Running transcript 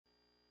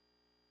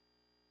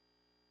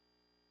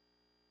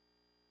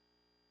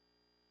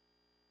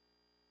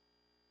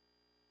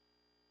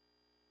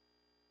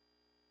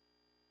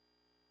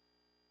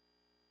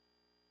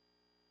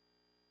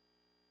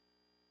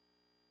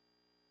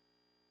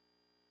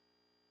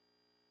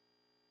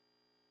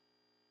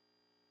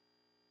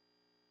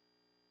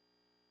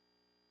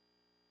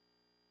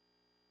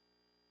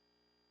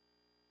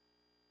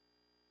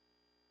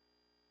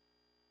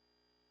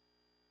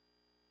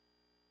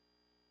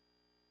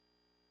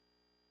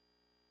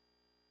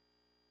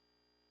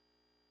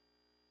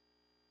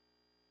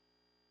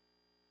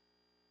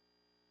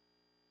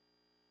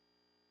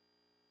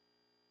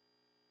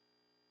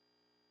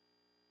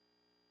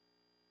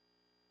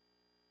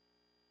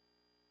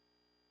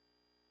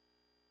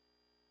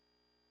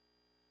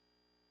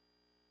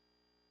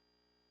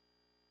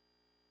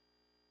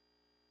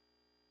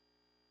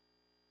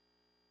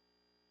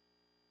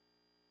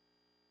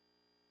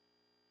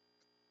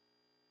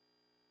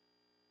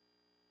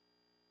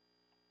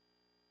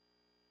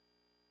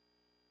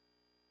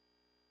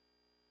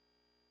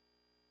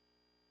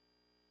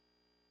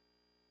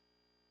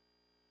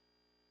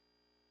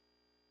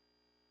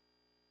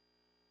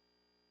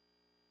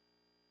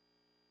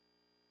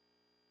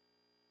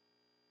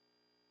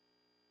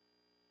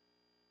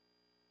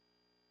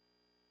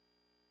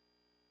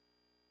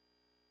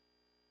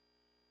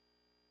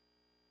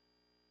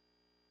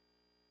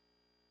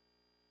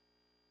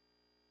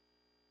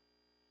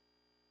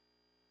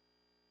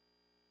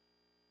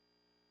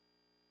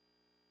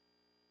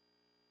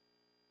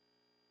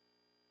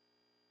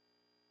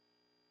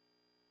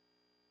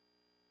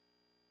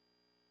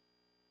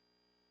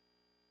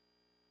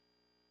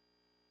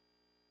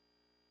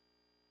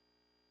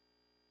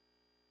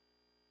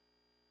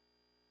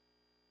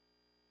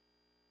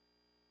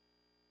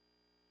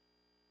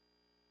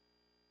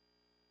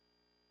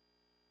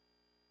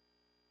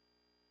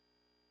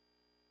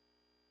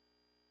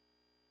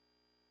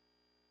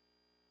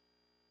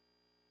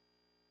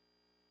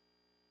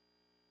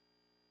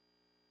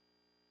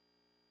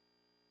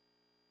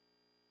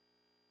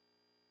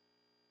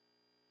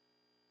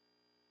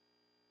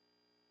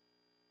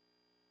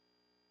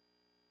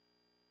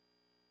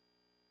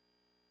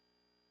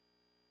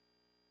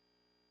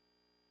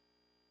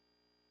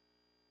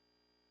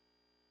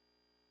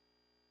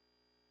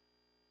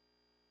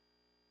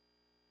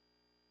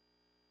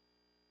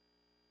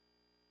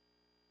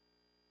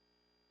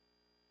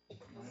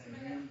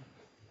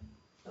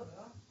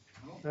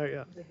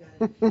yeah.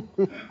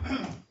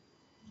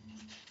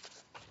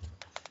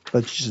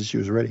 But she said she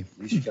was ready. At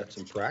least you got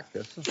some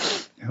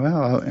practice.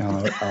 Well,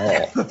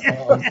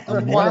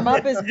 Warm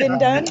up has been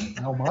done.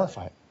 I'll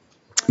modify it.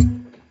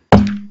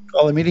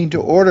 Call the meeting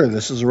to order.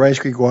 This is the Rice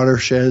Creek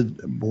Watershed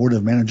Board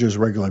of Managers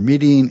regular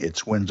meeting.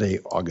 It's Wednesday,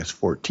 August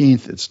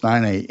 14th. It's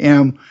 9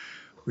 a.m.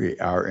 We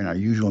are in our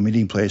usual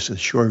meeting place at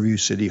Shoreview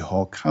City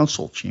Hall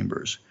Council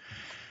Chambers.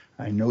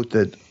 I note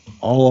that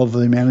all of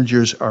the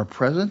managers are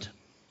present.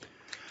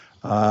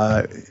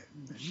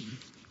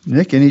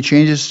 Nick, any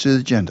changes to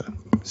the agenda?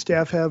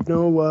 Staff have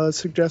no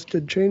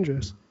suggested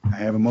changes. I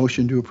have a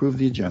motion to approve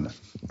the agenda.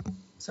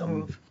 So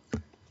move.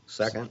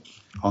 Second.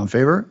 All in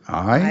favor?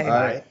 Aye.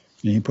 Aye.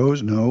 Any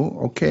opposed? No.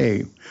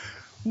 Okay.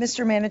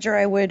 Mr. Manager,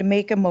 I would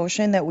make a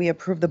motion that we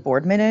approve the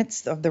board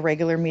minutes of the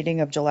regular meeting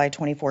of July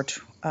 24,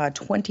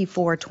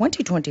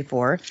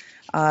 2024,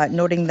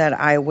 noting that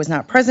I was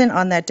not present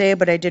on that day,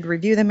 but I did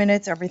review the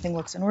minutes. Everything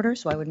looks in order,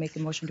 so I would make a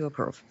motion to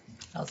approve.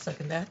 I'll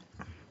second that.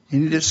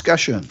 Any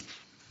discussion?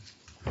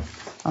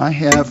 I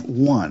have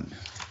one.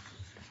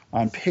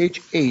 On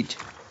page 8,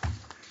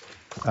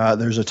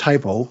 there's a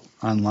typo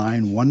on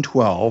line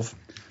 112.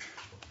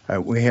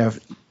 We have,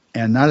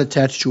 and not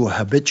attached to a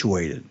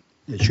habituated.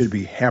 It should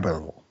be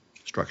habitable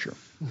structure.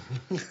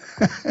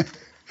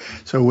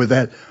 So with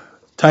that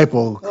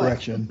typo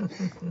correction,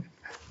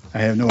 I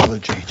have no other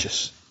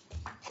changes.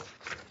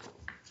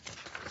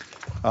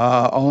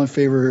 All in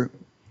favor,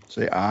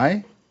 say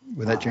aye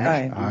with that change?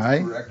 Aye. Aye.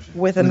 With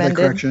With that amended.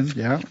 correction,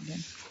 yeah.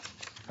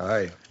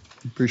 Aye.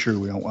 I'm pretty sure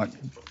we don't want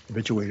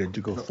habituated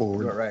to go All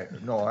forward. right.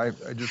 No, I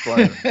just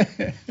want to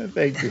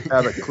Thank you.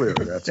 have it clear,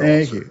 that's all.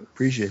 Thank sir. you.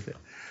 Appreciate that.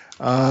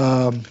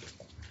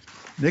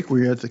 Nick,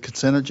 we're at the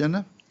consent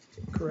agenda.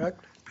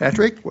 Correct?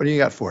 Patrick, what do you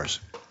got for us?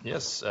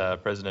 Yes,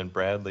 President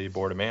Bradley,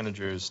 Board of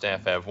Managers,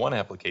 staff have one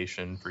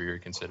application for your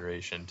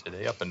consideration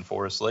today up in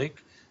Forest Lake.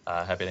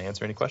 Happy to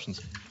answer any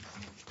questions.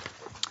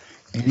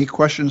 Any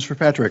questions for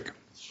Patrick?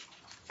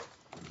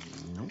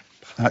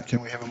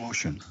 Can we have a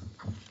motion?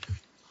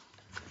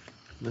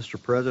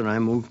 Mr. President, I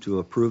move to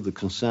approve the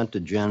consent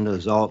agenda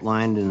as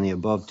outlined in the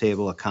above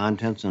table of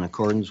contents in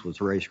accordance with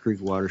Rice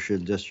Creek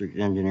Watershed District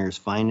Engineer's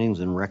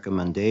findings and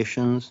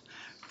recommendations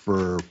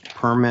for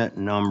permit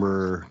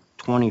number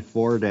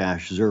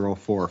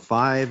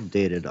 24-045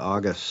 dated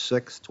August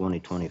 6,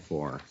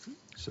 2024.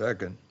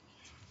 Second.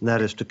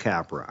 That is to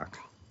Caprock.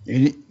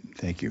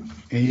 Thank you.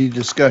 Any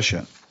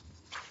discussion?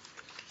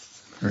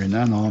 Hearing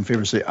none, all in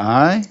favor say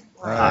aye.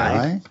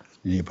 Aye.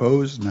 Any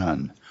opposed?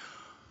 None.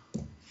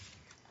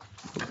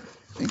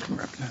 Thank you,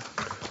 Rep.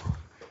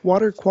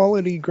 Water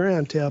quality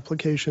grant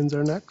applications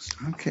are next.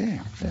 Okay,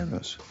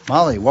 fabulous.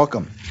 Molly,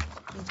 welcome.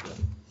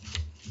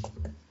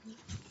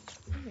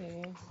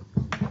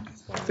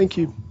 I think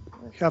you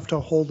have to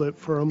hold it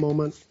for a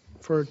moment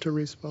for it to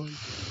respond.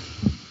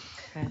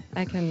 Okay,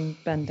 I can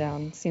bend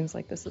down. Seems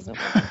like this isn't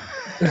working.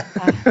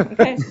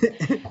 Okay.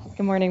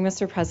 Good morning,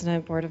 Mr.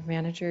 President, Board of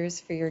Managers.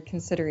 For your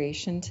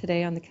consideration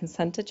today on the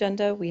consent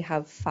agenda, we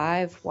have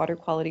 5 water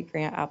quality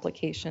grant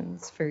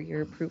applications for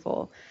your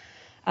approval.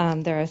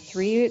 There are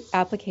 3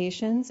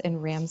 applications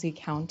in Ramsey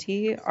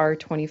County,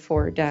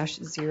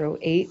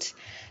 R24-08.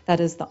 That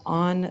is the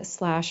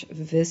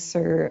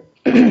on/Visser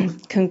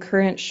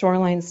concurrent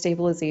shoreline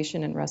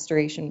stabilization and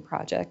restoration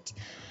project.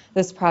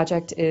 This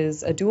project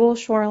is a dual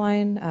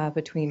shoreline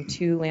between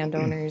 2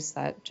 landowners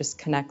that just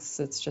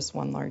connects. It's just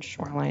one large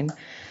shoreline.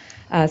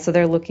 So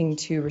they're looking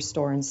to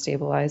restore and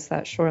stabilize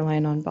that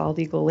shoreline on Bald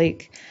Eagle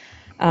Lake.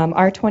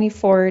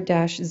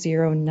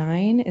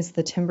 R24-09 is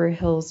the Timber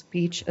Hills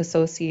Beach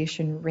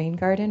Association Rain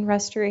Garden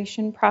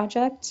Restoration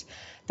Project.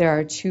 There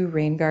are 2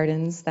 rain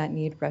gardens that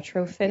need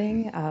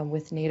retrofitting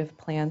with native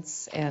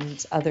plants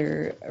and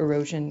other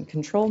erosion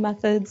control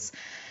methods.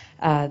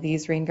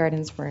 These rain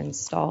gardens were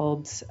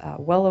installed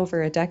well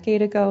over a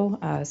decade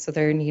ago, so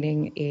they're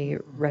needing a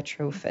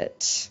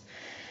retrofit.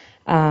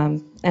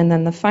 And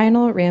then the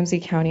final Ramsey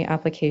County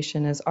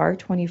application is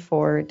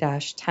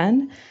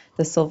R24-10,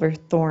 the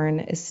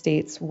Silverthorne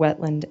Estates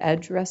Wetland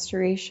Edge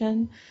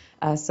Restoration.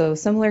 So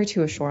similar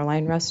to a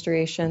shoreline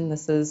restoration,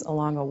 this is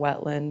along a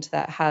wetland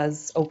that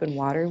has open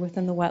water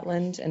within the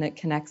wetland, and it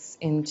connects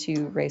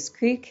into Rice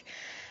Creek.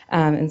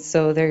 And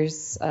so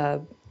there's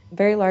a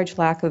very large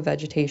lack of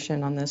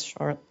vegetation on this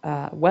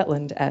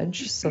wetland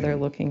edge, so they're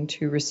looking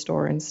to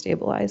restore and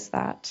stabilize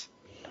that.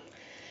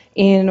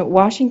 In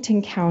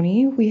Washington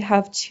County, we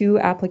have 2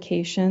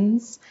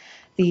 applications.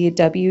 The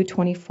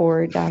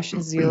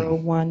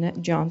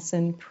W24-01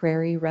 Johnson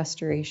Prairie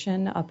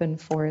Restoration up in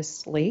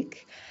Forest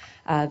Lake.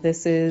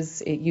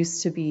 It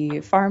used to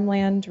be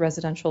farmland,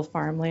 residential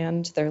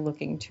farmland. They're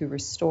looking to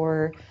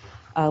restore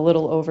a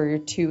little over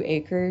 2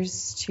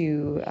 acres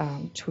to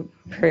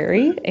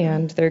prairie,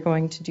 and they're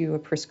going to do a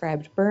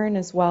prescribed burn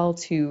as well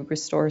to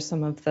restore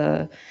some of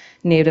the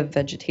native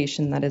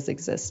vegetation that is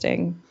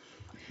existing.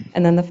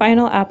 And then the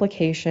final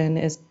application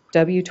is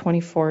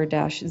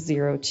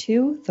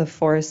W24-02, the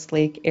Forest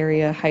Lake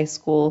Area High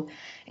School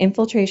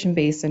Infiltration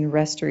Basin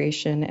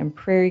Restoration and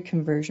Prairie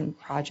Conversion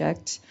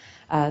Project.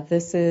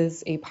 This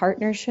is a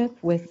partnership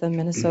with the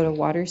Minnesota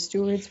Water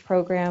Stewards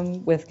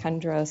Program with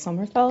Kendra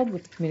Sommerfeld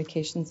with the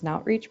Communications and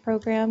Outreach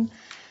Program.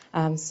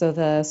 So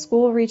the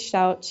school reached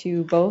out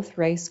to both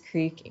Rice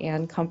Creek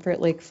and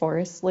Comfort Lake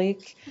Forest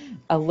Lake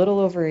a little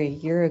over a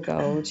year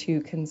ago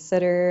to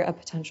consider a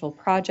potential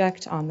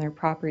project on their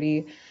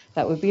property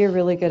that would be a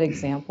really good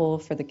example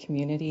for the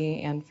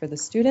community and for the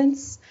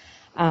students.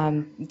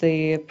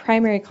 The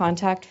primary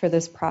contact for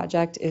this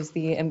project is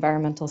the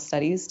environmental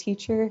studies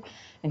teacher,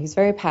 and he's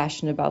very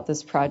passionate about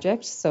this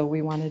project, so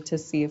we wanted to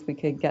see if we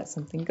could get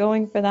something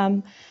going for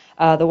them.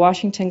 The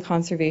Washington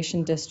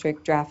Conservation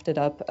District drafted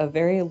up a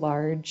very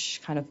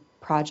large kind of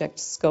project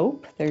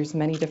scope. There's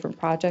many different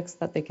projects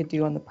that they could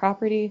do on the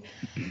property,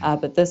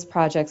 but this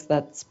project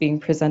that's being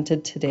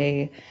presented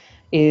today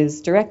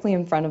is directly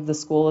in front of the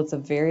school. It's a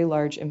very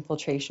large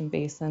infiltration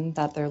basin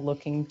that they're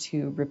looking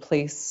to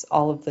replace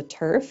all of the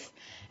turf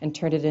and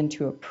turn it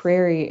into a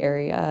prairie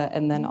area,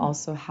 and then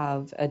also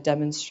have a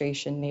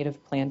demonstration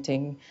native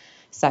planting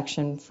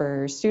section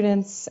for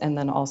students, and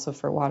then also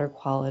for water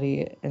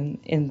quality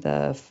in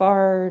the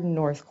far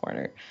north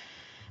corner.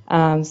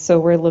 So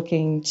we're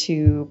looking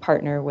to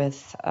partner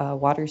with a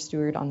water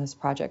steward on this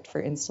project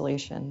for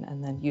installation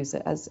and then use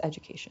it as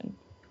education.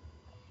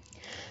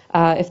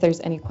 If there's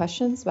any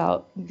questions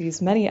about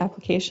these many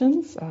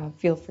applications,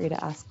 feel free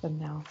to ask them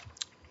now.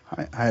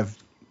 I have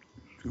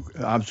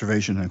an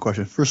observation and a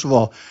question. First of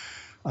all,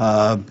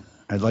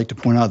 I'd like to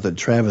point out that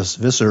Travis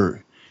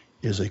Visser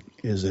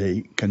is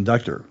a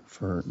conductor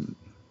for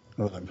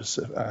Northern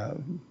Pacific,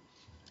 one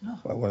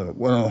of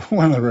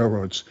the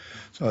railroads.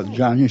 So,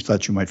 John, you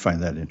thought you might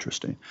find that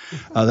interesting.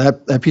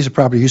 That piece of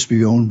property used to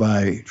be owned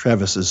by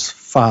Travis's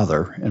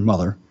father and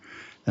mother,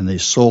 and they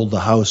sold the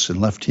house and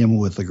left him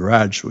with the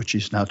garage, which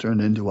he's now turned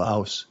into a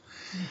house.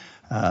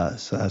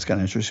 So that's kind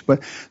of interesting.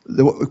 But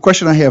the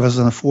question I have is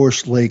on the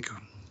Forest Lake.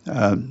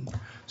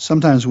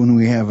 Sometimes when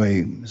we have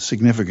a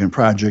significant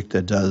project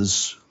that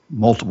does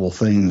multiple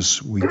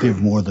things, we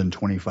give more than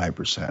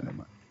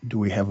 25%. Do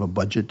we have a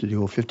budget to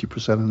do a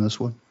 50% on this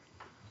one?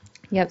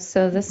 Yep,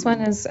 so this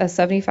one is a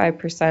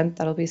 75%.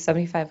 That'll be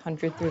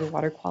 $7,500 through the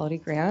water quality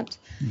grant.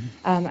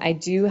 I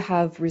do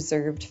have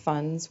reserved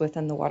funds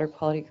within the water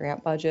quality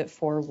grant budget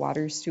for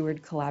water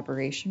steward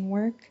collaboration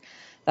work.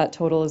 That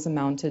total is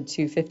amounted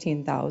to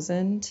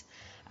 $15,000.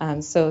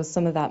 So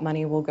some of that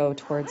money will go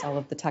towards all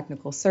of the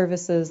technical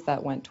services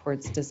that went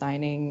towards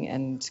designing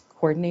and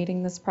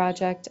coordinating this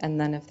project.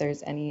 And then if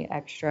there's any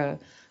extra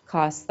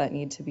costs that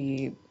need to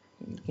be,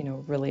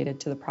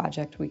 related to the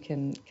project, we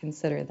can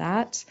consider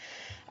that.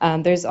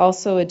 There's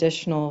also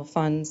additional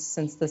funds,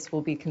 since this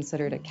will be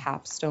considered a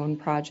capstone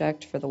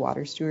project for the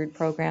water steward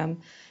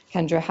program.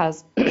 Kendra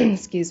has,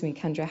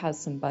 Kendra has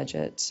some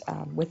budget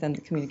within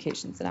the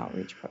communications and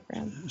outreach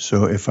program.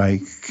 So if I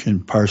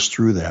can parse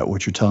through that,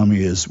 what you're telling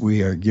me is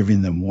we are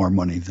giving them more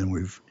money than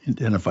we've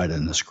identified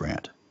in this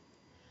grant.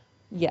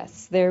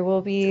 Yes, there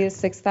will be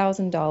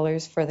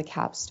 $6,000 for the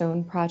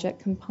capstone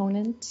project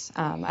component.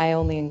 I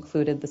only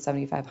included the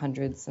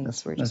 $7,500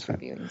 since we're just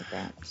reviewing the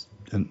grant.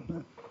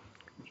 And,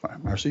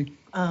 Marcy?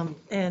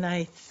 And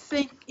I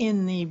think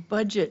in the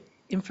budget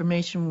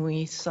information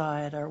we saw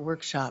at our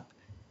workshop,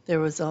 there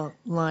was a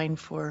line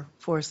for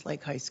Forest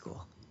Lake High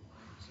School.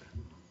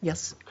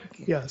 Yes?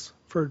 Yes,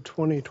 for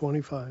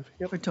 2025.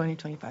 Yep. For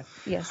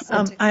 2025. Yes.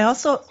 I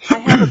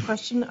have a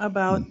question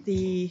about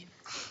the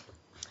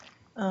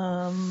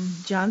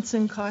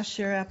Johnson cost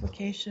share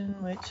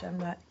application, which I'm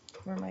not,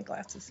 where are my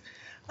glasses?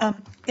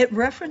 It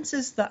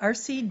references the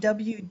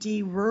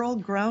RCWD Rural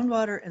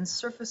Groundwater and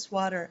Surface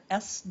Water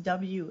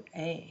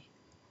SWA.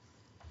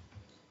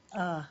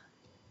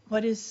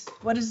 What is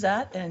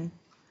that? And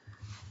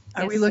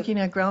are we looking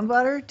at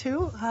groundwater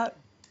too?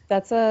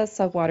 That's a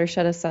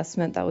sub-watershed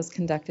assessment that was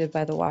conducted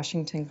by the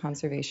Washington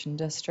Conservation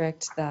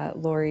District that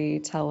Lori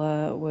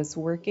Tella was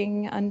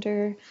working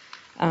under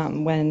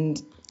when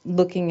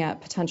looking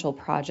at potential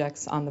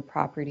projects on the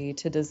property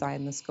to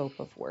design the scope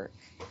of work.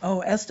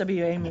 Oh,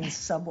 SWA means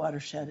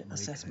sub-watershed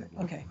assessment.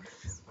 Okay.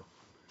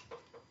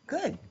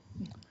 Good.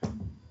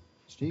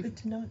 Steve? Good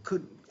to know.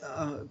 Could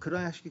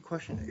I ask you a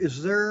question?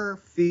 Is there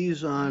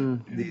fees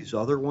on these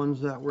other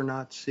ones that we're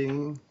not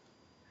seeing?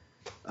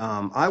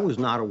 I was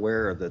not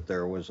aware that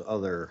there was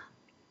other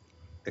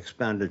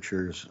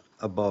expenditures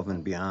above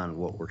and beyond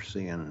what we're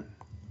seeing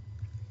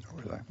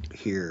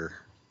here.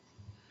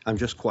 I'm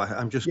just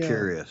Yeah.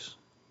 curious.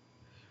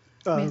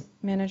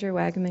 Manager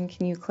Wagaman,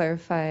 can you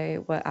clarify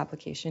what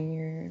application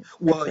you're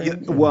Well,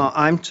 referring to? well,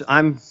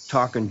 I'm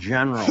talking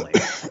generally.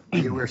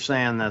 You were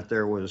saying that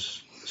there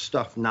was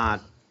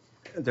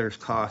there's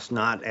costs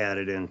not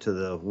added into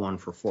the one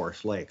for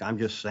Forest Lake. I'm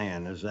just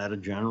saying, is that a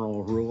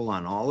general rule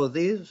on all of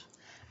these?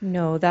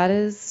 No, that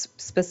is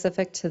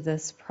specific to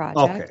this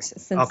project,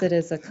 since Okay. it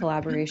is a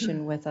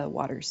collaboration with a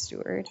water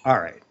steward. All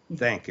right,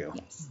 thank you.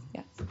 Yes,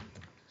 yes.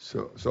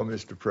 So,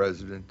 Mr.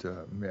 President,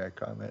 may I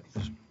comment?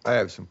 I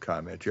have some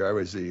comment here. I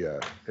was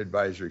the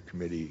advisory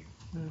committee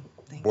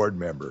board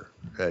member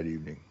that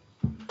evening.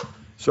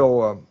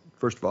 So,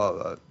 first of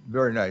all,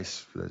 very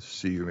nice to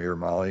see you here,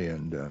 Molly,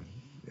 and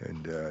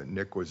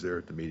Nick was there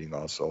at the meeting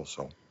also.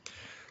 So,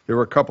 there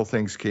were a couple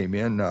things came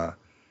in,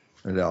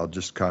 and I'll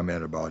just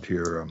comment about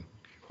here.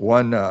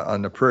 One,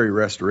 on the prairie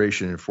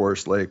restoration in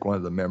Forest Lake, one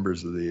of the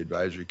members of the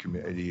advisory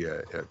committee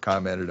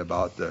commented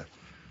about the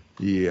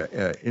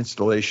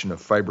installation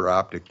of fiber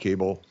optic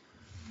cable.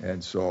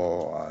 And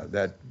so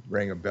that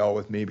rang a bell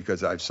with me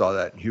because I saw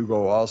that in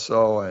Hugo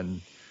also,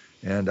 and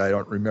I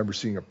don't remember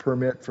seeing a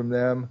permit from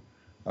them.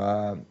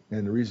 And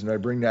the reason I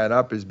bring that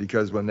up is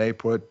because when they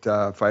put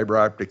fiber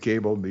optic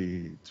cable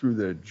through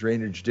the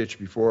drainage ditch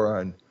before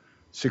on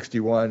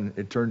 61,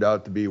 it turned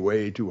out to be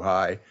way too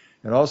high.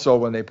 And also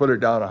when they put it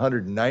down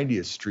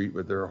 190th Street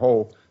with their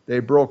hoe, they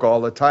broke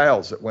all the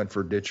tiles that went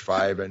for ditch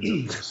 5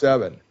 and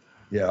 7.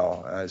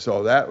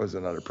 So that was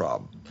another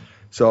problem.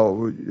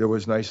 So it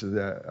was nice of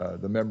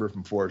the member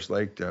from Forest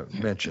Lake to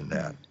mention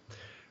that.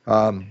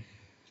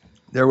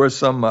 There was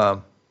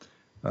some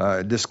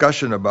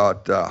discussion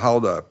about how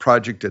the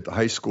project at the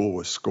high school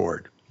was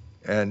scored.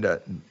 And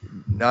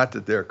not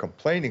that they're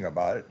complaining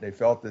about it, they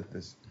felt that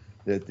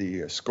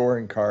the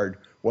scoring card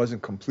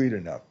wasn't complete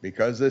enough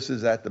because this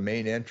is at the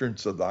main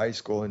entrance of the high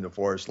school into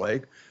Forest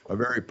Lake, a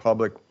very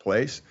public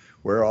place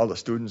where all the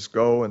students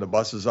go and the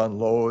buses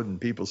unload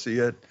and people see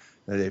it.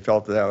 And they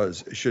felt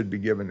that should be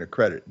given the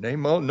credit. And they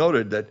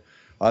noted that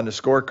on the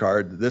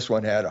scorecard, this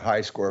one had a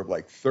high score of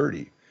like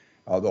 30,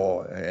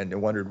 and they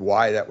wondered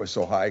why that was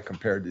so high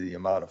compared to the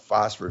amount of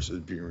phosphorus that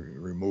was being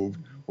removed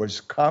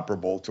was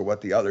comparable to what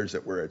the others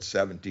that were at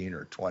 17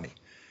 or 20.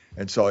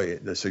 And so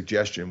the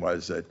suggestion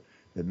was that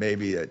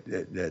maybe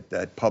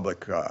that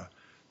public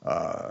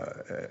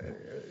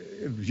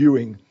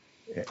viewing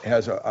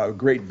has a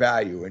great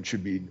value and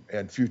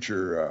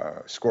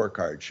future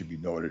scorecards should be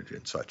noted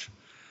and such.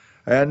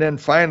 And then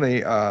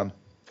finally,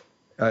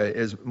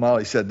 as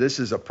Molly said, this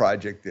is a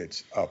project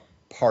that's a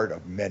part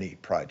of many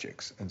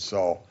projects. And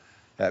so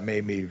that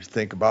made me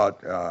think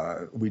about,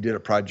 we did a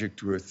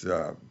project with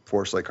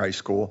Forest Lake High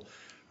School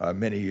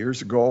many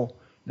years ago.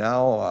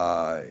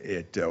 Now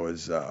it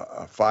was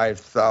a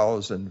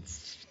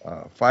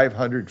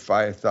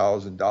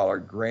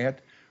 $505,000 grant,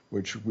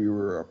 which we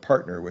were a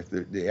partner with.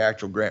 The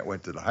actual grant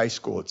went to the high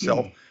school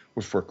itself,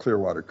 was for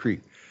Clearwater Creek.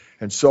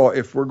 And so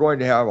if we're going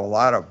to have a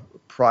lot of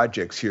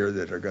projects here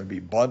that are going to be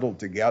bundled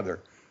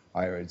together,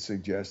 I would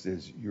suggest,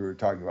 as you were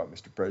talking about,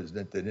 Mr.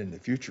 President, that in the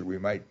future we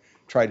might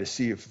try to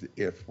see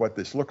if what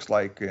this looks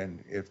like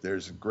and if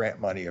there's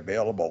grant money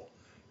available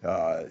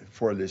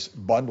for this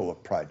bundle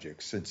of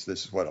projects, since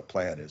this is what a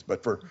plan is.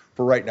 But for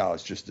right now,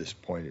 it's just this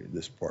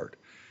part.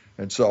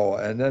 And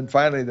then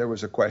finally, there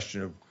was a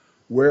question of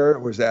where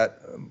was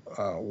that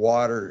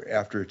water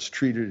after it's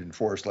treated in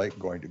Forest Lake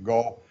going to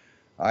go?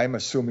 I'm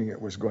assuming it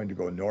was going to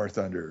go north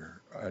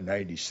under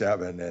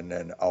 97 and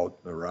then out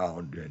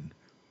around and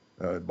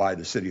by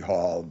the city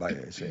hall.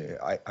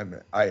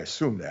 I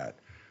assume that,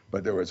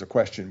 but there was a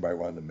question by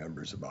one of the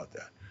members about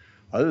that.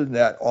 Other than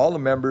that, all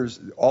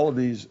of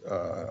these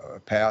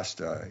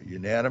passed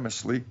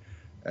unanimously,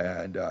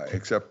 and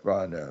except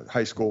on the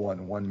high school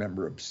one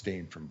member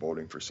abstained from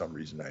voting for some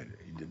reason.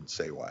 He didn't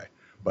say why,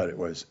 but it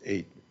was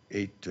eight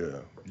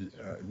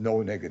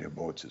no negative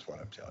votes is what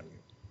I'm telling you.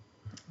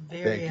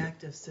 Very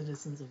active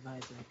Citizens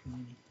Advisory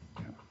Committee.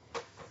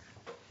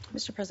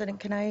 Mr. President,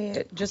 can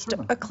I just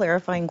a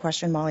clarifying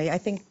question, Molly? I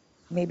think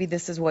maybe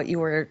this is what you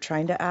were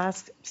trying to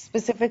ask,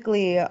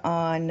 specifically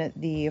on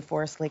the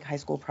Forest Lake High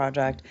School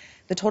project.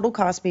 The total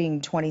cost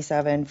being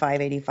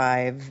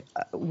 $27,585.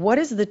 What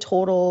is the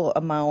total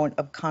amount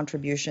of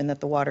contribution that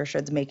the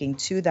watershed's making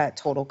to that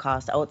total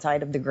cost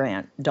outside of the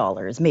grant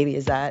dollars? Maybe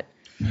is that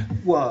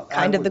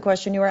kind of the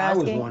question you were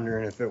asking? I was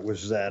wondering if it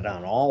was that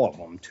on all of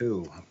them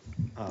too,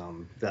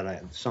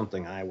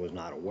 something I was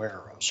not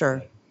aware of.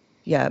 Sure.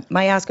 Yeah,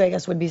 my ask, I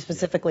guess, would be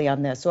specifically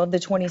on this. So of the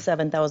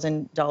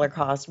 $27,000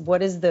 cost,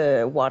 what is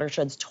the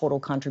watershed's total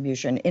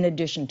contribution in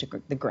addition to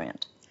the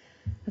grant?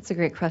 That's a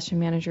great question,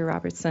 Manager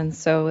Robertson.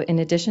 So in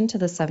addition to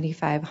the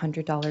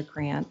 $7,500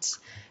 grant,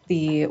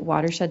 the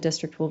Watershed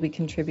District will be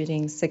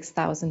contributing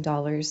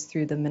 $6,000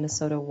 through the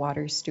Minnesota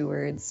Water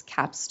Stewards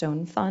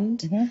Capstone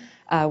Fund,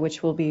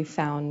 which will be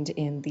found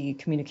in the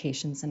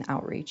Communications and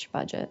Outreach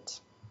budget.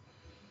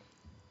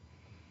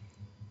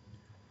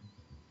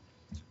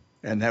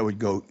 And that would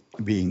go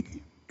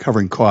being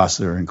covering costs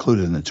that are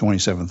included in the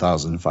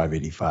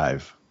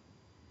 $27,585.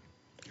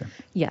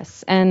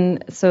 Yes,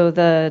 and so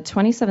the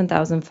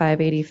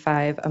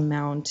 $27,585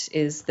 amount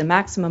is the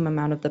maximum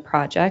amount of the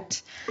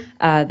project.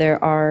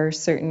 There are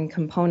certain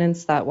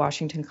components that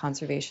Washington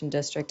Conservation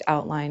District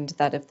outlined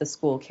that if the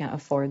school can't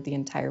afford the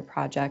entire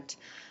project,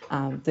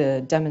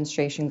 the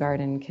demonstration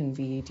garden can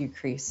be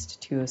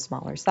decreased to a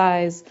smaller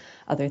size,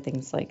 other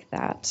things like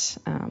that.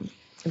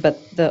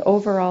 But the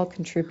overall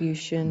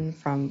contribution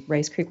from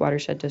Rice Creek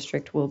Watershed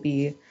District will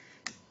be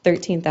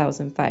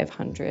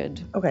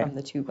 13,500 Okay. from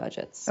the two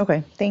budgets.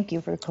 Okay, thank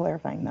you for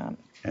clarifying that.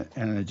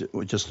 And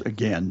it just,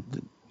 again,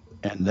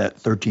 and that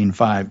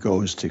 13.5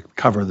 goes to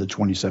cover the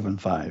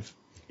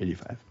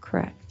 27.585.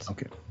 Correct.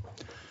 Okay.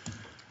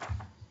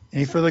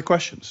 Any further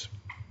questions?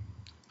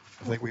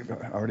 I think we've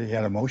already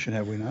had a motion,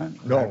 have we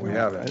not? No, we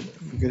haven't.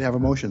 We could have a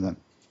motion then.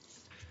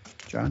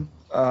 John?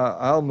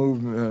 I'll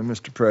move,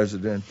 Mr.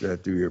 President,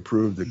 that we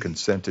approve the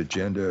consent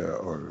agenda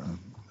or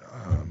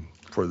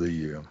for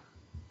the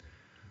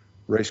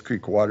Rice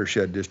Creek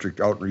Watershed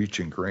District Outreach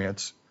and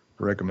Grants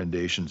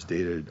recommendations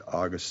dated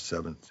August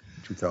 7th,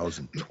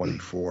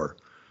 2024.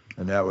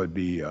 And that would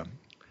be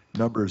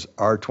numbers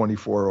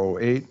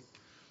R2408,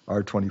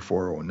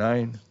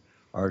 R2409,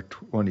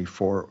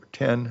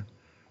 R2410,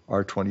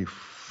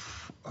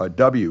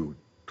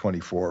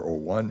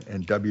 W2401,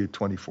 and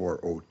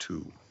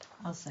W2402.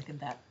 I'll second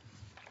that.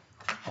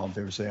 All in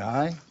favor, say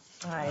aye.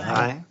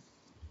 Aye.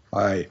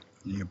 Aye.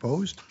 Any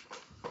opposed?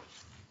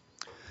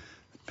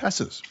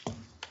 Passes.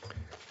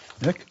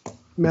 Nick?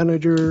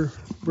 Manager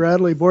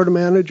Bradley, Board of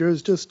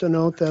Managers, just to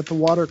note that the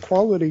water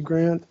quality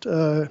grant,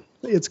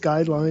 its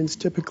guidelines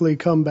typically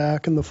come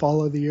back in the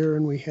fall of the year,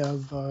 and we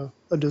have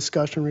a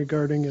discussion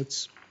regarding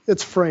its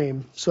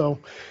frame. So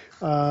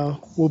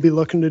we'll be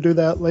looking to do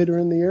that later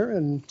in the year,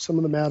 and some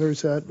of the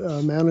matters that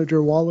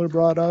Manager Waller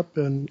brought up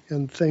and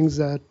things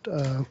that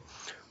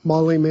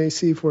Molly may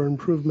see for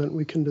improvement,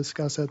 we can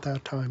discuss at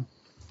that time.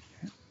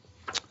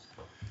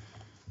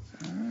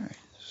 All right,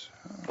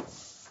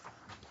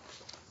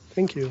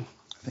 Thank you.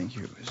 thank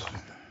you.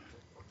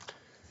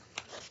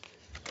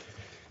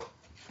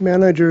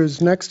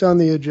 Managers, next on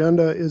the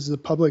agenda is the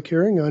public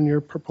hearing on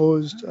your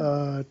proposed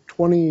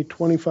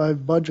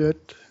 2025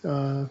 budget.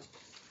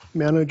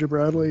 Manager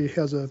Bradley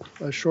has a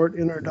short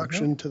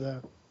introduction to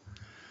that.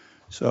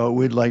 So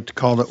we'd like to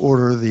call to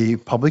order the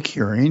public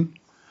hearing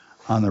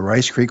on the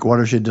Rice Creek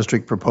Watershed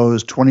District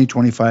proposed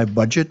 2025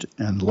 budget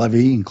and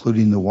levy,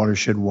 including the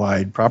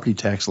watershed-wide property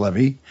tax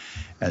levy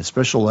as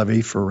special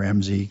levy for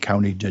Ramsey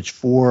County Ditch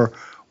 4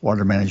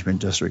 Water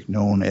Management District,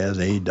 known as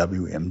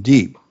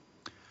AWMD.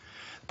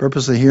 The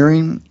purpose of the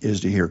hearing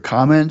is to hear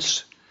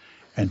comments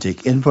and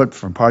take input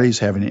from parties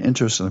having an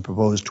interest in the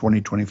proposed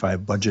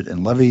 2025 budget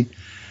and levy.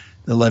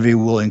 The levy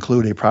will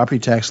include a property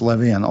tax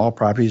levy on all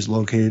properties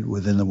located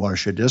within the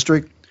watershed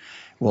district.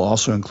 It will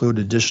also include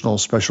additional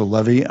special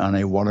levy on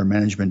a water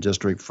management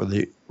district for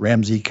the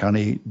Ramsey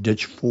County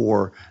Ditch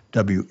 4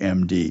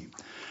 WMD.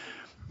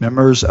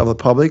 Members of the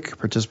public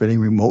participating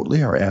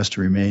remotely are asked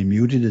to remain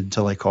muted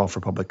until I call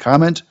for public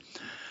comment.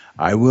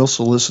 I will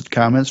solicit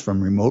comments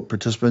from remote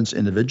participants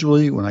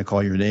individually. When I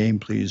call your name,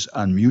 please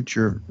unmute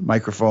your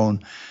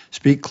microphone,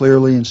 speak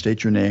clearly, and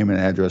state your name and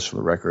address for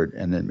the record,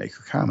 and then make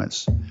your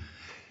comments.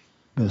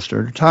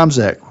 Mr.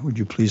 Tomzak, would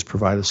you please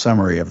provide a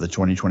summary of the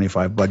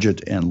 2025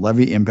 budget and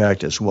levy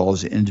impact, as well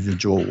as the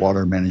individual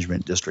water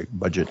management district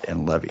budget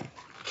and levy?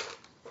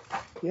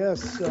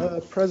 Yes,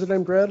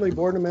 President Bradley,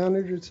 Board of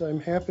Managers, I'm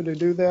happy to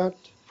do that.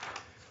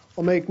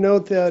 I'll make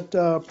note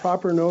that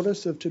proper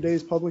notice of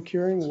today's public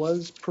hearing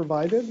was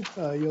provided.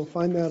 You'll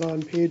find that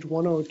on page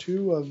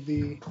 102 of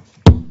the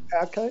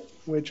packet,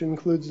 which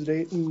includes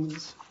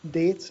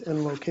dates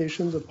and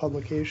locations of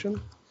publication.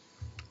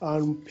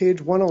 On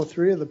page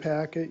 103 of the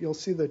packet, you'll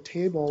see the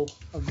table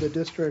of the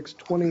district's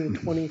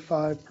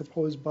 2025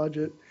 proposed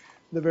budget,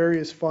 the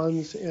various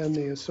funds, and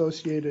the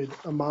associated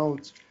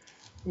amounts.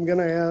 I'm going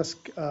to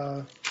ask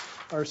our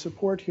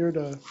support here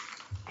to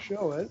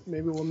show it.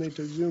 Maybe we'll need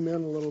to zoom in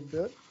a little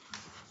bit.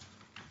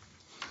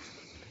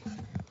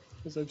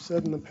 As I've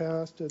said in the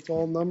past, it's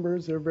all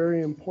numbers. They're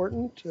very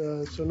important,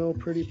 so no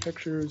pretty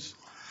pictures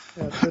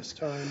at this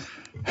time.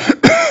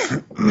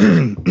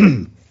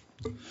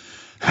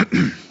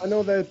 I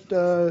know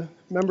that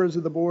members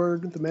of the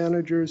board, the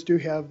managers, do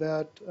have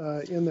that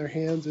in their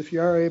hands. If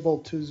you are able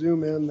to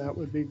zoom in, that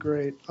would be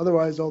great.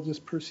 Otherwise, I'll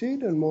just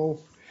proceed and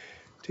we'll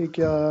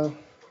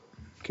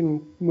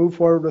can move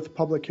forward with the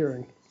public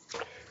hearing.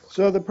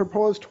 So the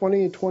proposed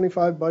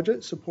 2025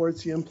 budget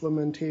supports the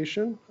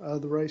implementation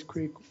of the Rice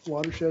Creek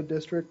Watershed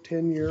District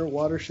 10-year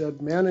watershed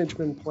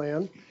management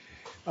plan.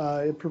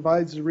 It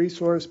provides the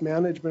resource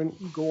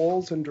management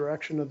goals and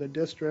direction of the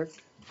district,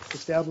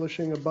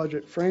 establishing a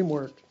budget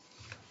framework.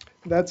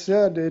 That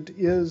said, it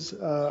is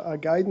a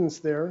guidance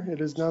there. It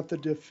is not the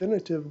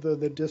definitive of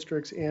the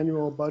district's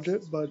annual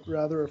budget, but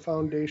rather a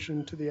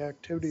foundation to the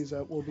activities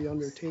that we'll be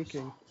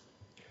undertaking.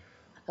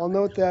 I'll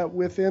note that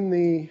within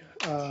the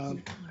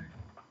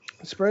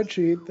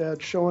spreadsheet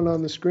that's shown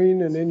on the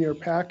screen and in your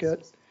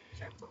packet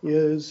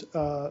is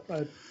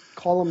a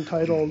column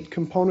titled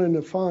Component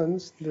of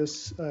Funds.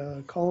 This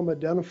column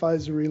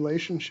identifies the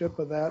relationship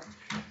of that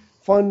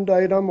fund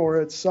item or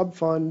its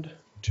subfund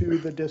to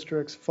the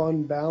district's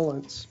fund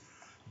balance.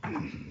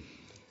 Thank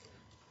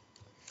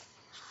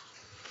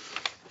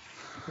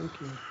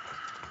you.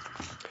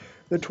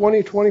 The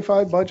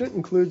 2025 budget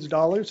includes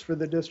dollars for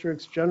the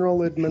district's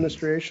general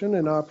administration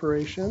and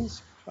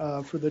operations,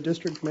 for the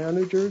district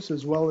managers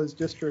as well as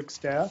district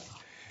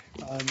staff.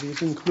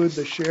 These include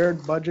the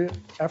shared budget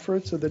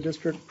efforts of the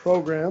district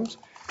programs,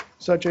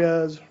 such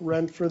as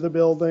rent for the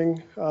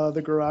building,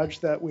 the garage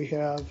that we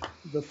have,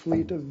 the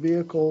fleet of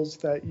vehicles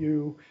that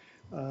you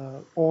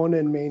own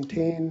and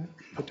maintain,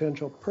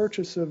 potential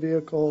purchase of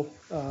vehicle,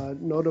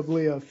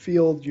 notably a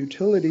field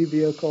utility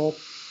vehicle,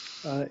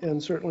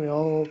 and certainly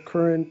all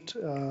current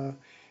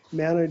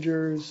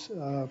managers'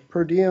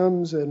 per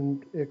diems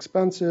and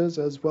expenses,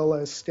 as well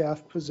as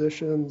staff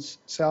positions,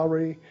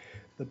 salary,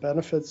 the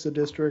benefits the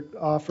district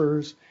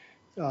offers,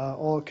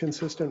 all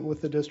consistent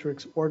with the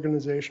district's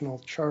organizational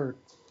chart.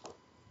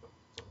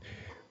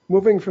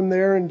 Moving from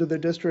there into the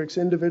district's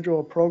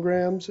individual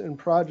programs and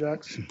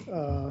projects,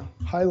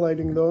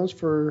 highlighting those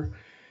for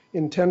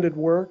intended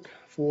work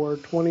for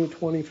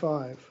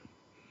 2025.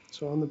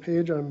 So on the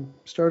page, I'm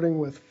starting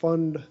with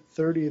Fund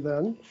 30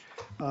 then,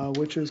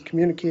 which is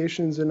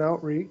Communications and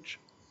Outreach.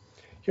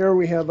 Here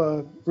we have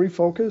a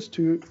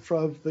refocus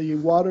from the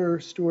water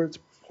stewards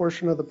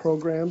portion of the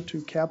program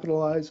to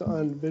capitalize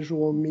on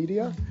visual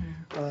media.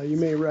 You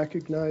may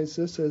recognize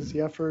this as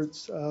the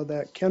efforts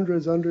that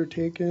Kendra's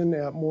undertaken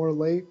at Moore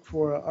Lake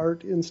for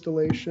art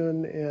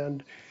installation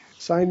and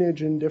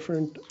signage in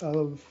different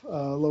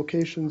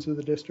locations of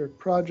the district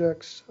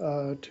projects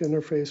to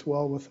interface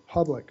well with the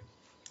public.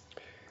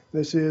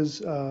 This is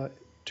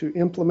to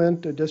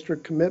implement a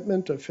district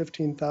commitment of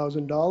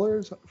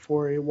 $15,000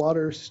 for a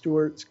water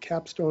stewards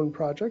capstone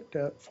project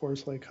at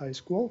Forest Lake High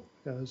School,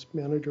 as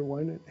Manager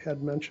Wynant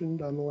had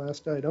mentioned on the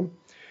last item.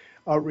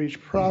 Outreach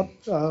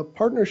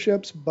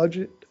partnerships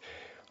budget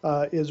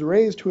is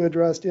raised to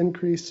address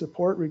increased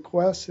support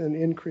requests and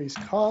increased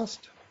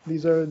cost.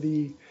 These are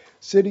the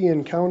city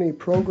and county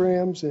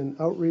programs and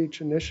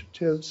outreach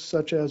initiatives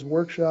such as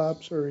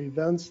workshops or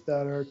events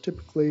that are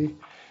typically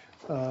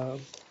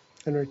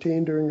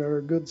entertained during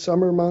our good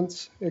summer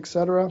months,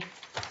 etc.,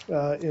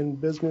 in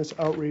business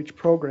outreach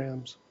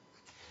programs.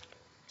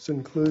 This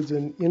includes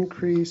an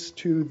increase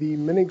to the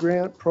mini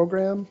grant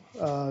program,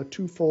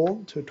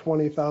 twofold to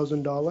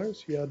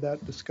 $20,000. You had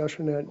that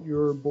discussion at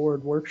your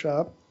board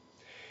workshop.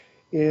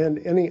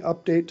 And any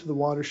update to the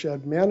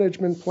watershed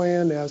management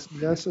plan as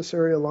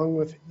necessary, along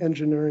with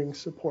engineering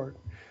support.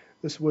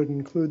 This would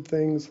include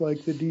things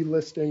like the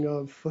delisting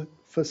of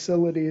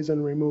facilities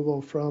and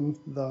removal from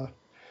the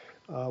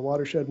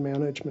watershed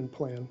management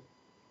plan.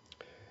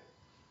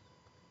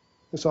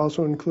 This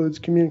also includes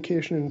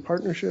communication and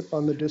partnership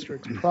on the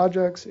district's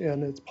projects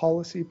and its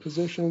policy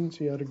positions.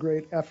 You had a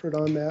great effort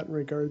on that in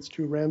regards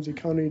to Ramsey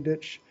County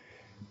Ditch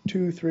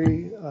 2,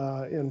 3,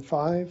 and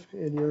 5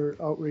 in your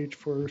outreach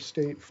for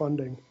state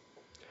funding.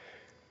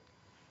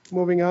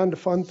 Moving on to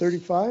Fund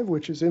 35,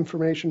 which is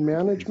information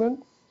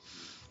management.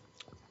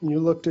 You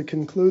look to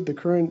conclude the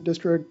current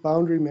district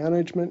boundary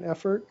management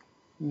effort,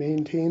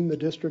 maintain the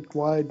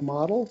district-wide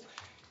model,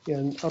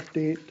 and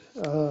update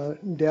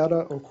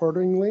data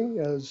accordingly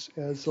as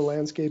the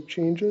landscape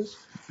changes,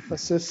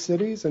 assist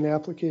cities in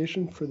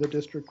application for the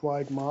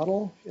district-wide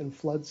model and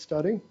flood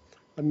study.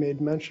 I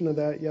made mention of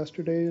that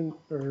yesterday,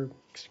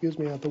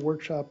 at the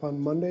workshop on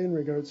Monday in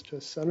regards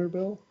to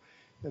Centerville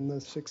and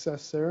the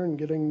success there in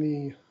getting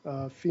the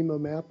FEMA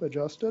map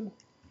adjusted.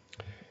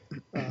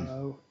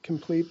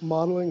 Complete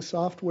modeling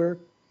software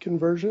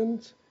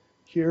conversions.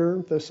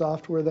 Here, the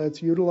software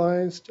that's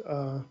utilized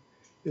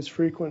is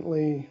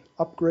frequently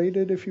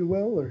upgraded, if you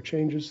will, or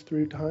changes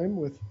through time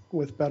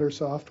with better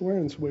software,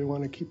 and so we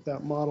want to keep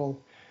that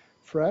model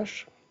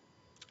fresh.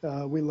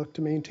 We look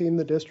to maintain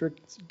the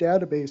district's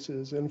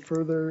databases and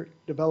further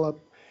develop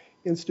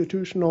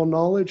institutional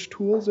knowledge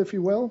tools, if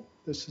you will.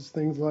 This is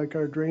things like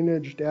our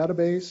drainage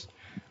database,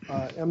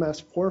 MS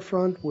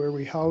Forefront, where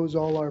we house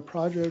all our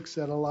projects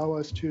that allow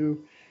us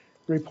to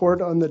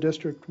report on the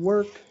district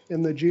work,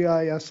 and the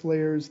GIS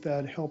layers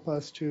that help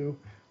us to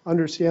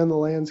understand the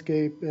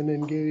landscape and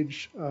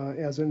engage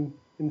as an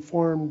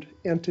informed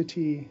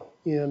entity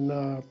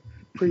in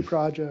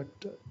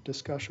pre-project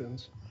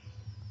discussions.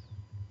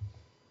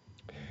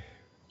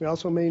 We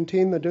also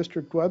maintain the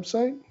district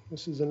website.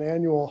 This is an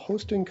annual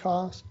hosting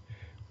cost.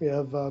 We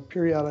have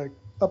periodic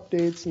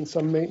updates and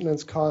some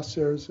maintenance costs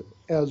there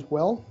as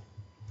well.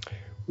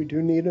 We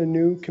do need a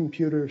new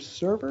computer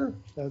server.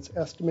 That's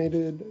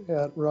estimated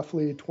at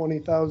roughly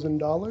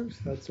 $20,000.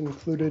 That's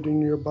included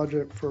in your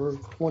budget for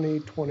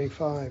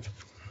 2025.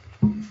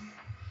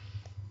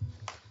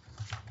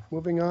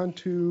 Moving on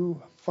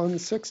to Fund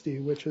 60,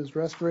 which is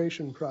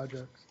restoration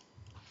projects.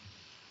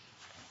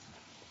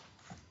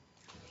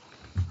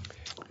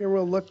 Here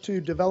we'll look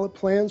to develop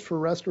plans for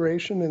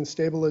restoration and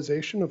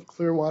stabilization of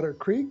Clearwater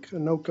Creek,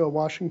 Anoka,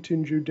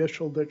 Washington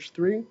Judicial Ditch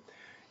 3.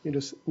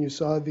 You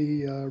saw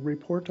the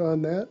report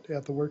on that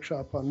at the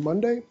workshop on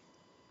Monday.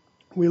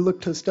 We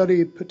look to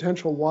study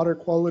potential water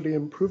quality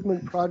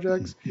improvement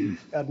projects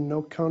at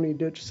Anoka County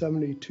Ditch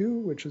 72,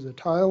 which is a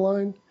tile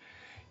line.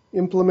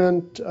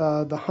 Implement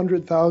the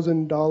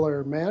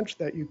 $100,000 match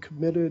that you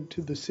committed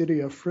to the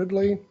city of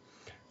Fridley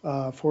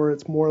for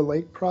its Moore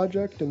Lake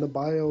project in the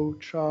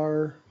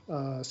biochar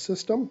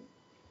system.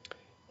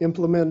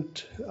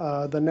 Implement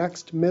the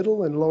next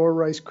Middle and Lower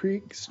Rice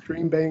Creek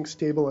stream bank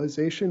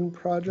stabilization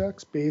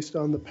projects based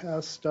on the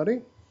past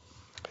study.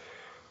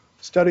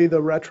 Study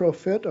the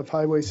retrofit of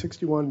Highway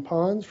 61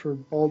 ponds for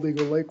Bald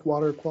Eagle Lake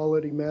water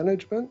quality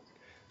management.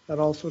 That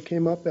also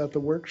came up at the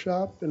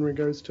workshop in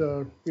regards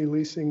to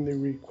releasing the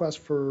request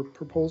for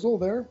proposal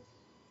there.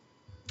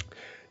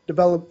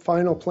 Develop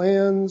final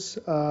plans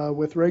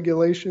with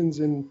regulations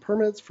and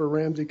permits for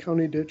Ramsey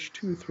County Ditch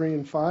 2, 3,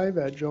 and 5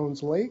 at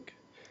Jones Lake.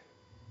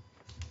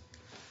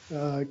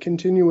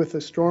 Continue with the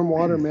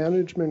stormwater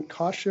management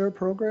cost share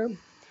program.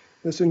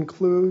 This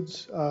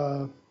includes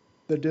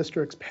the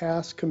district's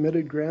past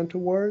committed grant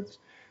awards.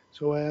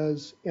 So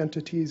as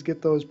entities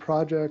get those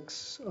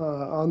projects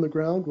on the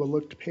ground, we'll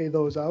look to pay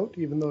those out,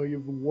 even though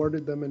you've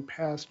awarded them in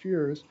past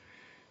years.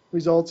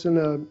 Results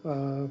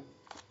in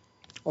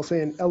I'll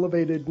say an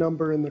elevated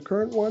number in the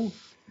current one.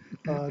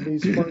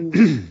 These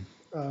funds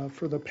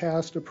for the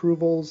past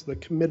approvals, the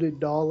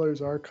committed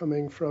dollars are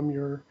coming from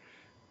your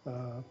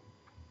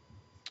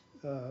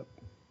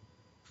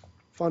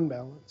fund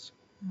balance.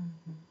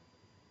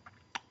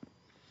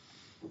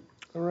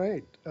 All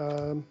right.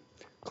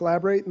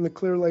 Collaborate in the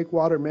Clear Lake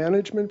Water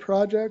Management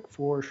Project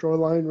for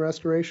shoreline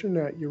restoration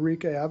at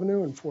Eureka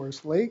Avenue and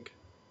Forest Lake.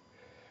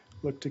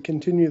 Look to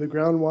continue the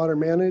groundwater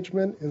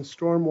management and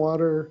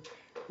stormwater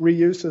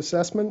reuse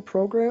assessment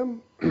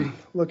program.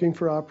 Looking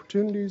for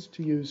opportunities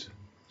to use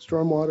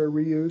stormwater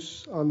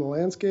reuse on the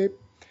landscape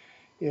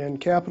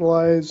and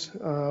capitalize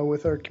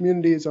with our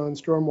communities on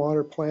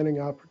stormwater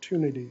planning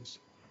opportunities.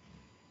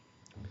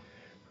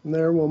 From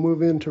there, we'll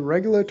move into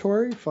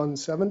regulatory, Fund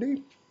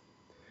 70.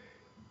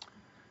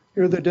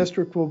 Here, the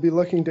district will be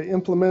looking to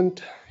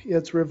implement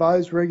its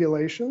revised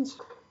regulations.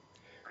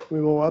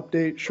 We will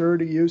update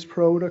surety use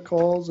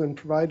protocols and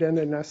provide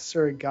any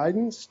necessary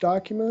guidance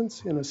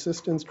documents in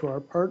assistance to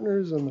our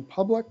partners and the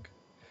public.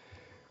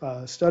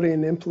 Study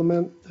and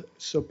implement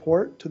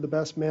support to the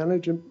best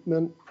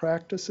management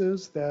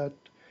practices that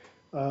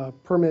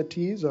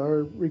permittees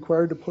are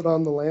required to put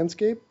on the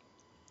landscape.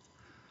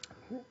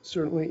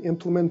 Certainly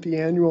implement the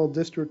annual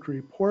district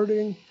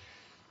reporting,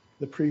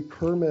 the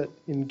pre-permit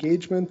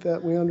engagement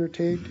that we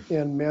undertake,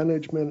 and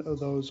management of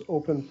those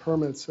open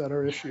permits that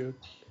are issued.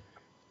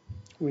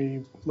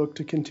 We look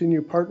to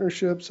continue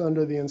partnerships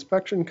under the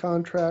inspection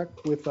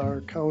contract with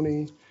our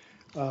county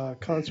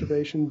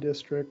conservation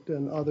district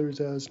and others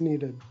as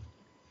needed.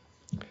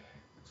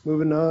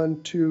 Moving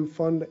on to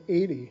Fund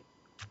 80.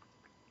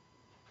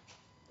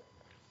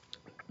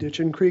 Ditch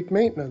and creek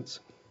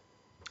maintenance.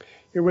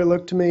 Here we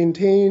look to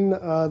maintain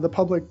the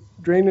public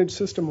drainage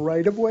system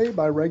right-of-way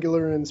by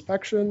regular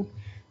inspection.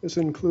 This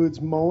includes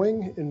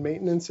mowing and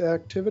maintenance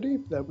activity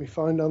that we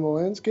find on the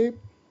landscape.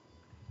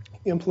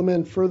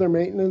 Implement further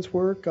maintenance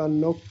work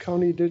on Noke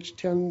County Ditch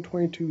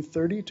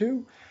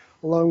 102232,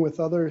 along with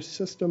other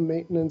system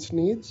maintenance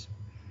needs.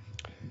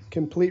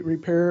 Complete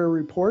repair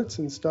reports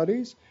and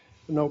studies.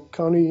 The Noke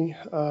County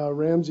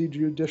Ramsey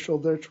Judicial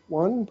Ditch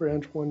 1,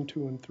 Branch 1,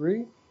 2, and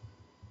 3.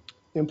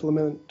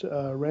 Implement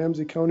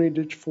Ramsey County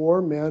Ditch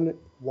 4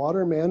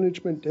 Water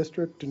Management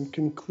District and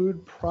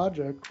conclude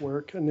project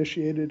work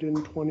initiated in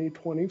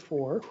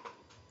 2024.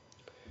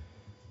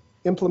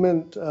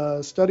 Implement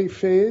study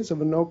phase of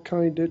Anoka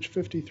County Ditch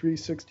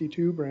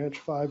 5362, Branch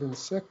 5 and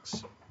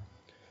 6.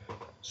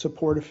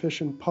 Support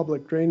efficient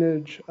public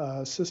drainage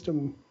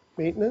system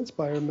maintenance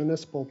by our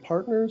municipal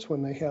partners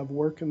when they have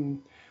work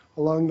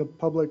along the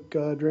public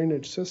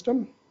drainage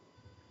system.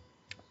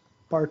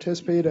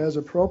 Participate as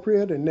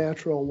appropriate in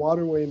natural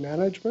waterway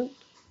management.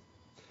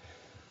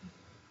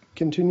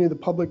 Continue the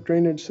public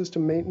drainage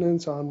system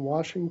maintenance on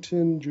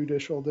Washington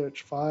Judicial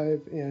Ditch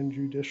 5 and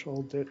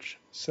Judicial Ditch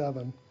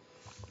 7.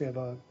 We have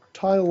a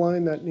tile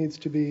line that needs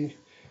to be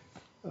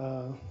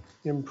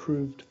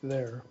improved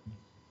there.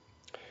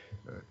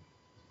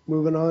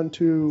 Moving on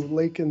to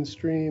lake and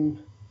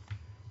stream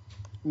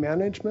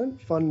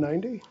management, Fund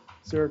 90.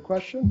 Is there a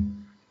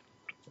question?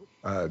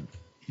 I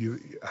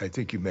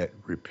think you meant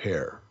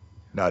repair,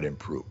 not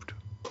improved.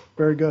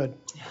 Very good,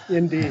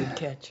 indeed.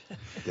 Catch.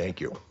 Thank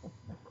you.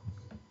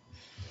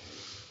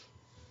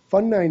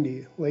 Fund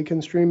 90, Lake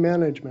and Stream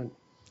Management.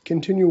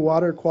 Continue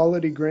water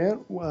quality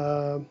grant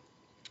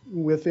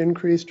with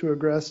increase to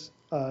address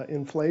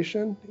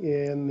inflation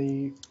and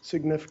the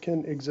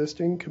significant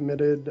existing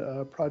committed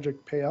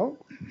project payout.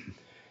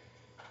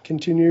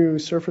 Continue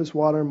surface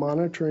water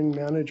monitoring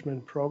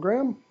management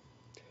program.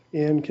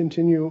 And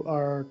continue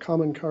our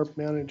common carp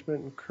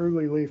management and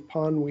curly leaf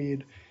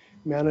pondweed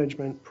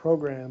management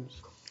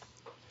programs.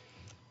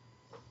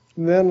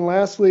 And then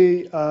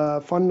lastly,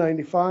 Fund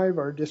 95,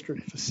 our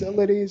district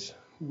facilities.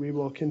 We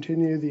will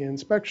continue the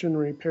inspection,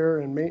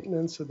 repair, and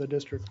maintenance of the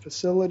district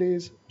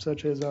facilities,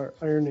 such as our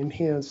iron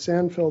enhanced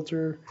sand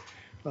filter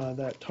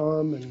that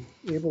Tom and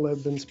Abel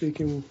have been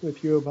speaking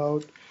with you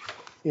about,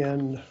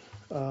 and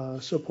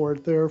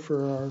support there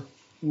for our,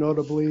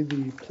 notably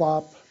the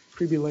PLOP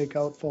Preview Lake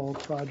Outfall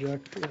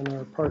project and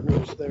our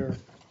partners there.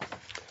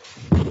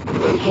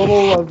 The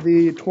total of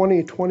the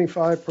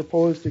 2025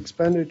 proposed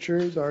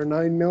expenditures are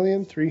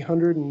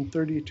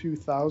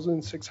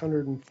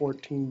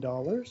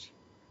 $9,332,614.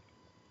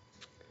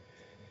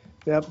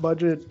 That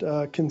budget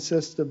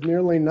consists of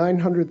nearly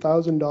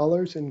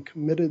 $900,000 in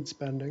committed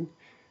spending,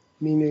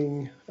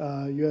 meaning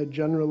you had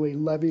generally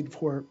levied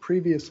for it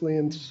previously,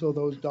 and so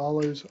those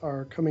dollars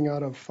are coming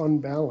out of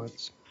fund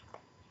balance.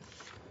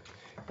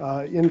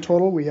 In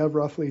total, we have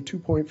roughly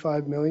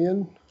 $2.5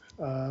 million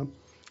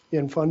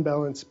in fund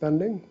balance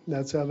spending.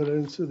 That's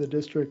evidence of the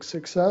district's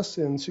success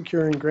in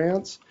securing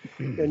grants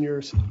and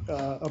your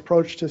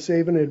approach to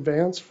save in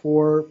advance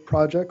for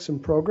projects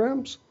and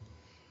programs,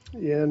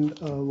 and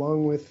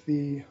along with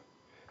the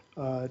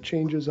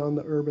changes on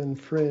the urban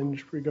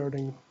fringe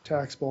regarding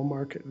taxable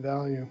market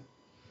value.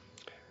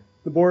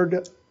 The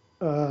board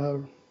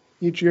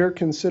each year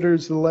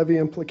considers the levy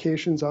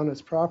implications on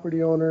its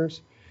property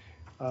owners.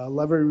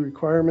 Levy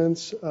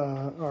requirements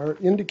are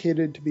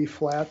indicated to be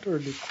flat or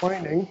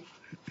declining.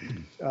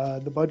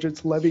 The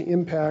budget's levy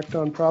impact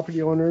on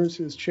property owners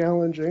is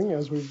challenging,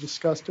 as we've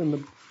discussed in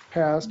the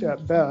past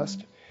at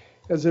best,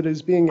 as it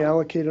is being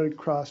allocated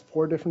across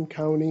 4 different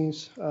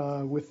counties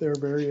with their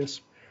various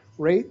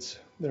rates.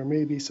 There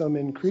may be some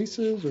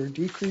increases or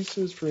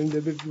decreases for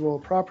individual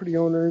property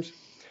owners,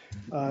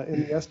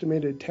 and the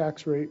estimated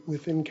tax rate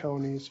within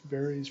counties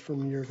varies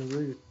from year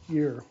to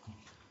year.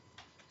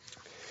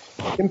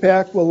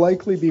 Impact will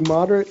likely be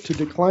moderate to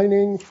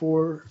declining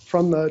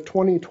from the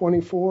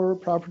 2024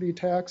 property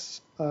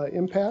tax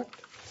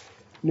impact.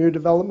 New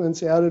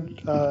developments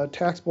added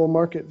taxable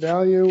market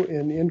value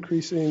and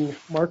increasing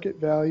market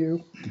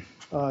value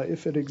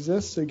if it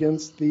exists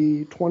against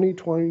the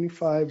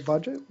 2025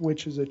 budget,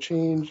 which is a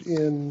change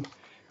in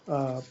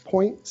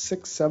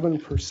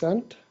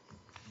 0.67%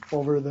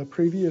 over the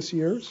previous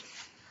years.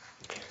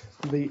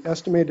 The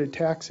estimated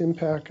tax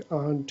impact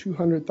on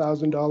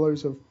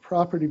 $200,000 of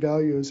property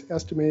value is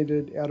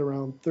estimated at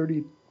around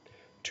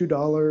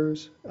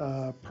 $32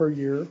 per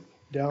year,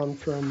 down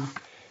from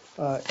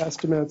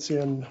estimates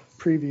in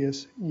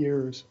previous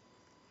years.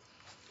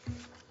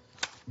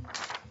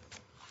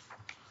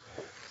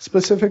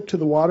 Specific to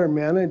the Water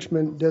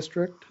Management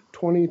District,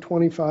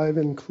 2025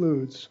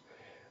 includes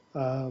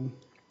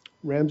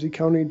Ramsey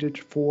County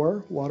Ditch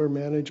 4 Water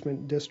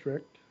Management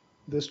District.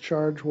 This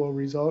charge will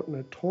result in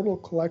a total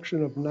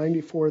collection of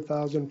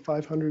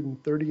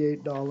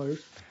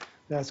 $94,538.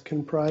 That's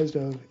comprised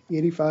of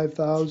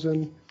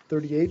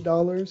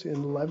 $85,038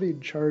 in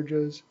levied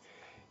charges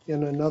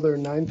and another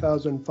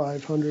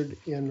 $9,500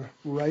 in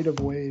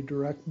right-of-way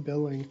direct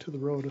billing to the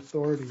road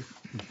authority.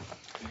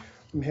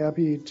 I'm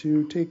happy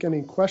to take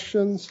any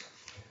questions.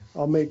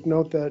 I'll make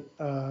note that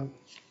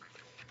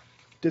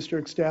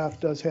district staff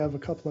does have a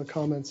couple of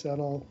comments that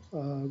I'll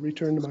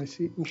return to my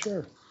seat and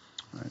share.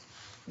 All right.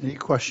 Any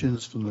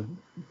questions from the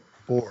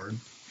board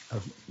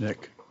of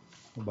Nick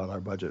about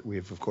our budget?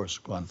 We've, of course,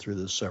 gone through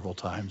this several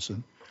times,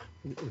 and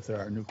if there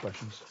are new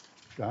questions.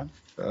 John?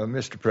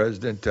 Mr.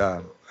 President,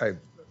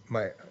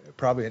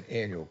 probably an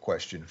annual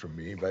question from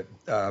me, but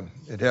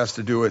it has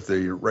to do with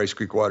the Rice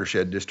Creek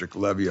Watershed District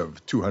levy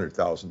of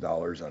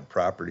 $200,000 on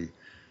property.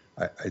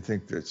 I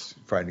think that's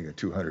finding a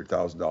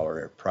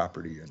 $200,000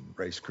 property in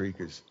Rice Creek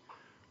is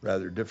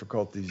rather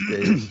difficult these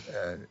days,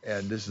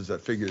 and this is a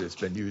figure that's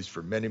been used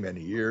for many,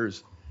 many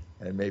years,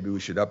 and maybe we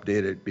should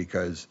update it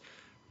because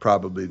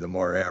probably the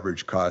more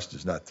average cost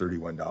is not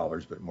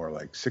 $31, but more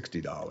like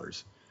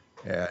 $60.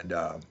 And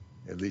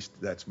at least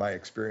that's my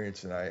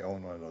experience, and I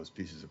own one of those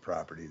pieces of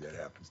property that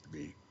happens to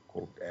be,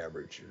 quote,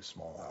 average, a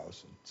small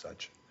house and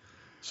such.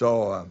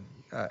 So,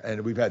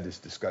 and we've had this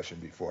discussion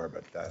before,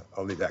 but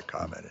I'll leave that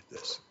comment at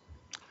this.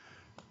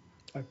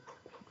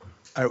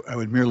 I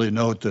would merely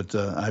note that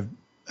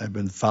I've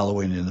been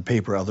following in the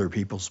paper other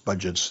people's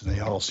budgets, and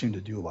they all seem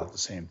to do about the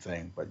same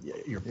thing, but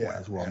your point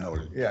is well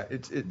noted. Yeah,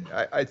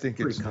 I think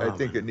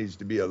it needs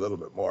to be a little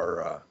bit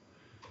more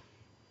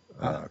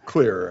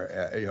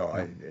clear.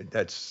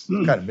 That's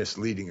kind of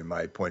misleading in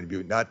my point of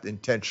view. Not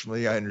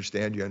intentionally, I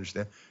understand, you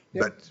understand,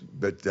 but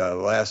the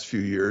last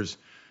few years,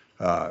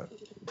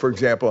 for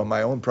example, on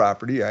my own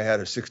property, I had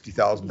a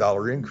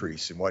 $60,000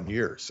 increase in 1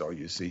 year. So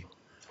you see,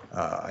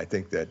 I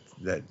think that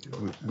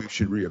we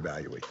should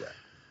reevaluate that.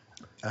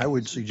 I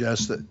would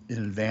suggest that in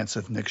advance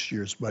of next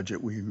year's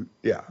budget, we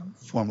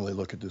formally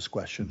look at this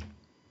question.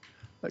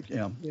 Like,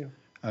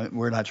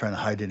 we're not trying to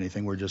hide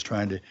anything. We're just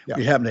trying to,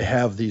 we happen to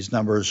have these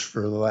numbers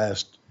for the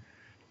last,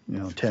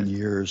 10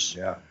 years.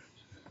 Yeah.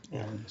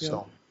 And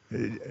so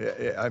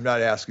I'm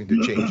not asking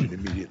to change it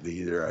immediately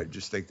either. I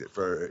just think that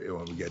for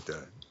when we get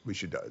to,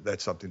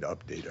 that's something to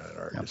update on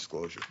our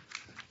disclosure.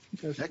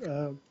 Yes,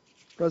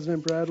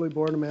 President Bradley,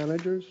 Board of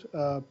Managers,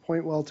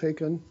 point well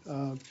taken.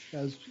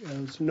 As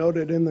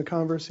noted in the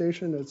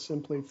conversation, it's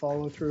simply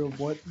follow through of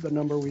what the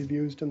number we've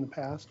used in the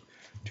past,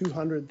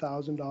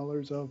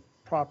 $200,000 of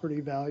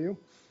property value.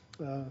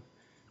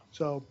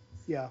 So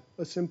yeah,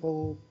 a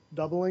simple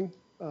doubling.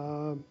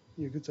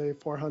 You could say a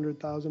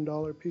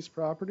 $400,000 piece of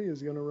property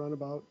is going to run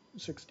about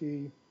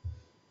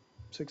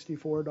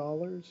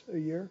 $64 a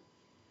year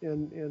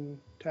in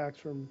tax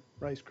from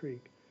Rice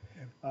Creek.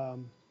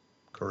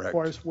 Correct. Of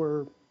course,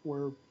 we're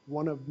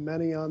one of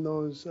many on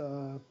those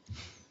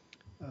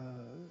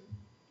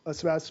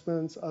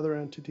assessments, other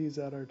entities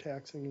that are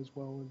taxing as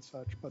well and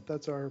such, but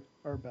that's our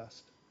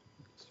best.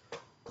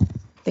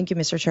 Thank you,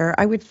 Mr. Chair.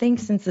 I would think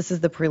since this is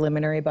the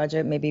preliminary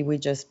budget, maybe we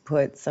just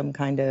put some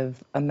kind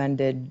of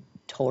amended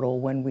total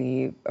when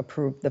we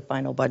approve the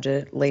final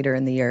budget later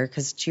in the year.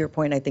 Because to your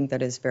point, I think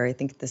that is fair. I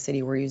think the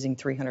city, we're using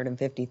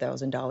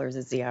 $350,000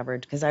 as the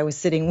average. Because I was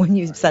sitting, when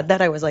you said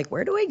that, I was like,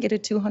 where do I get a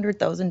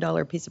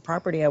 $200,000 piece of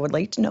property? I would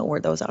like to know where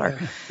those are.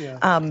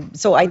 Yeah.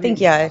 So I think,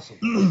 yeah,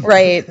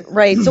 right.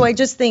 So I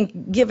just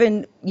think,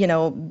 given,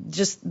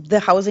 just the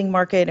housing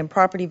market and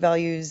property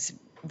values,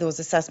 those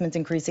assessments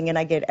increasing, and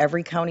I get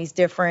every county's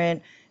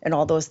different and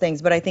all those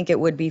things, but I think it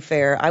would be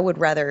fair. I would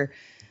rather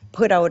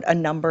put out a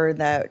number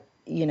that,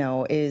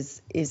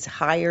 is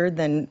higher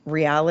than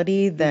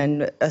reality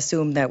than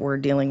assume that we're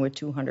dealing with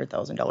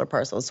 $200,000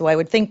 parcels. So I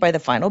would think by the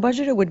final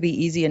budget, it would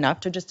be easy enough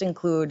to just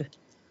include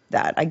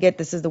that. I get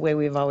this is the way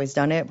we've always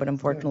done it, but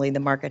unfortunately, the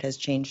market has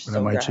changed What so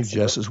I might drastically.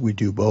 suggest is we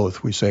do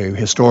both. We say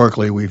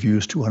historically, we've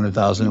used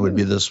 200,000, it would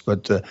be this,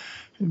 but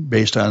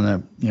based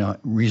on a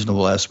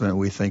reasonable estimate,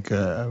 we think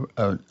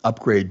an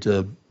upgrade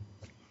to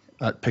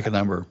pick a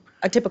number.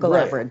 A typical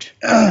Right. average.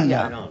 I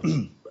Yeah. don't,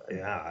 no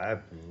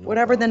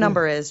Whatever the problem.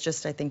 number is,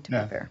 just I think to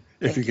Yeah. be fair.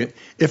 If you Thank you. get,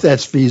 if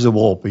that's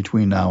feasible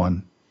between now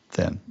and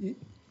then.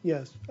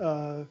 Yes,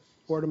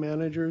 Board of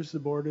Managers, the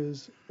board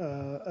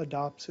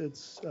adopts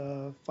its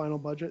final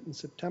budget in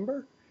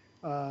September.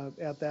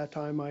 At that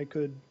time, I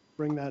could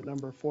bring that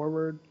number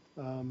forward.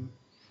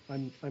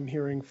 I'm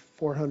hearing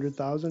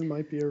 400,000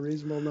 might be a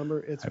reasonable number.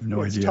 It's have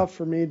no idea. tough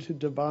for me to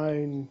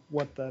divine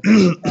what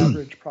the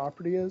average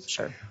property is.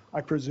 Sure. I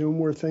presume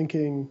we're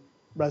thinking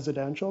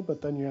residential,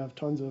 but then you have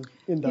tons of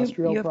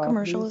industrial you have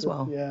commercial properties as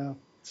well. Yeah,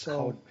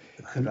 so.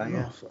 Could I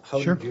ask,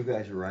 how Sure. did you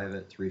guys arrive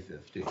at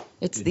 350?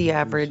 It's Did the you do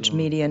average some-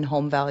 median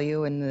home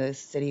value in the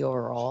city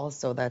overall,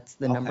 so that's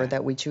the number Okay.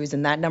 that we choose,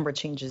 and that number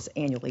changes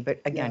annually. But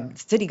again, Yeah.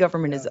 city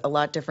government is a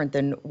lot different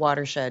than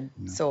Watershed,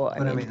 so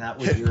But I mean, that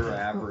was your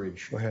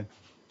average. Go ahead.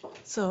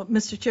 So,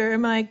 Mr. Chair,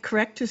 am I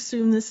correct to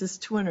assume this is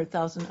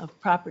 200,000 of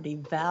property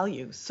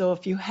value? So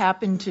if you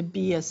happen to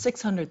be a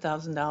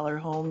 $600,000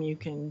 home, you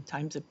can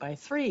times it by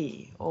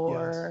 3,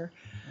 or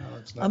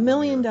 $1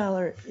 million,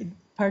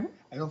 pardon?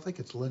 I don't think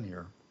it's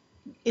linear.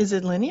 Is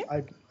it linear?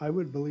 I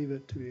would believe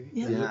it to be.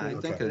 Yeah, I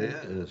think it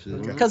is,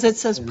 isn't it? Because it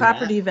says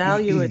property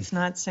value, it's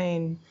not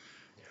saying,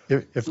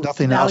 If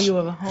nothing else, Value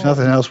of a if home.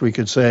 nothing else, we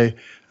could say,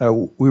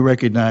 we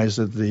recognize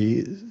that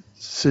the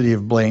city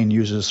of Blaine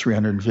uses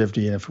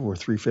 350, and if it were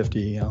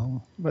 350,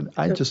 but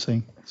I just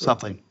think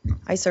something.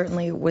 I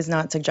certainly was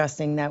not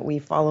suggesting that we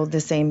follow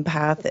the same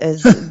path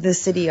as the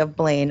city of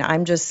Blaine.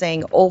 I'm just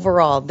saying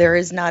overall, there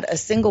is not a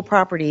single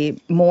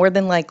property more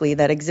than likely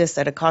that exists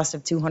at a cost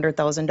of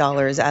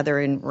 $200,000, either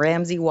in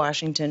Ramsey,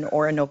 Washington,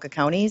 or Anoka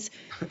counties.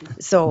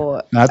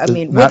 So, Not I that-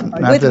 mean, not- with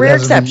not that it rare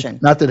hasn't been- exception.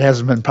 Not that it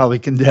hasn't been probably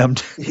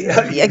condemned.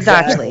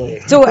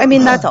 Exactly. So, I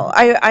mean, that's all.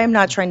 I am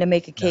not trying to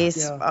make a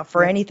case Yeah.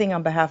 for anything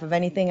on behalf of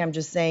anything. I'm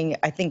just saying,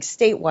 I think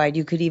statewide,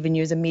 you could even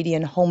use a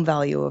median home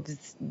value of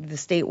the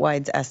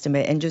statewide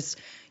estimate and just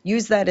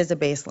use that as a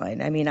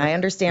baseline. I mean, I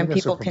understand that's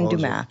a people can do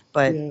proposal. math,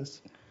 but it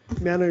Yes.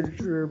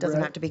 Manager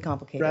doesn't have to be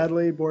complicated.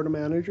 Bradley, Board of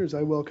Managers,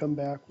 I will come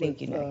back with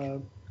Thank you,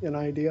 Nick. an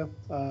idea.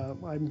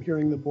 I'm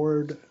hearing the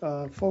board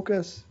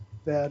focus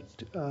that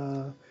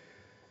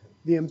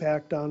the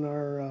impact on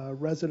our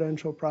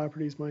residential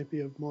properties might be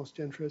of most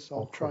interest.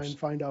 I'll try and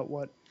find out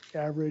what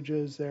average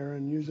is there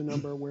and use a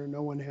number where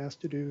no one has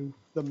to do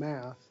the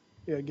math.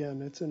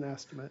 Again, it's an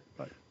estimate,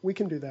 but we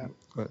can do that.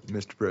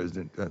 Mr.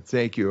 President,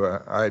 thank you.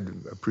 I'd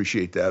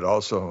appreciate that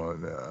also,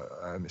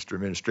 Mr.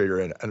 Administrator.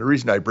 And the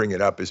reason I bring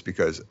it up is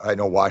because I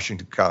know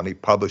Washington County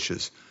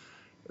publishes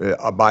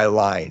by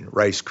line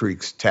Rice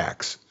Creek's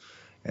tax.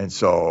 And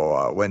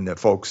so when the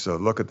folks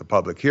look at the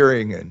public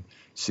hearing and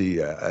see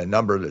a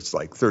number that's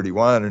like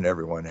 31 and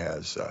everyone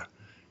has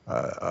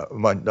a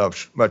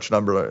much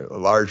number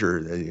larger,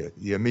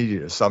 the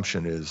immediate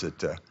assumption is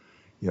that, a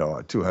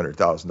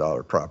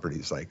 $200,000 property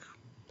is like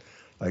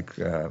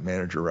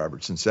Manager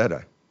Robertson said,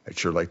 I'd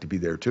sure like to be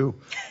there too.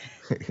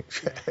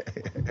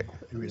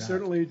 We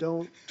certainly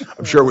don't.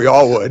 I'm sure we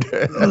all would.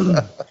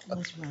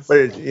 But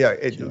it's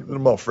a little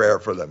more fair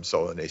for them,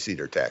 so when they see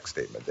their tax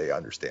statement, they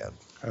understand.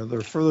 Are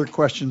there further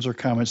questions or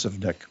comments of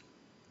Nick?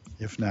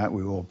 If not,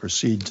 we will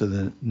proceed to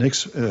the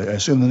next, I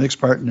assume the next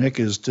part, Nick,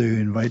 is to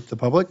invite the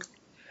public?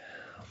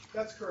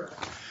 That's correct.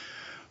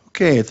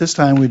 Okay, at this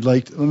time,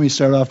 let me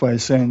start off by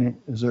saying,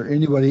 is there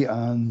anybody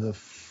on the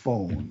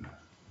phone?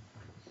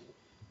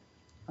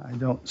 I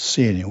don't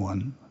see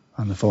anyone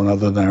on the phone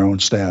other than our own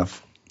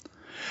staff.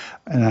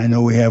 And I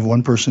know we have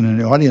one person in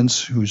the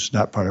audience who's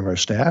not part of our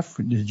staff.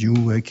 Did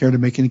you care to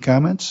make any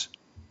comments?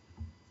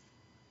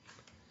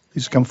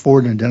 Please come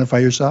forward and identify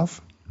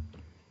yourself.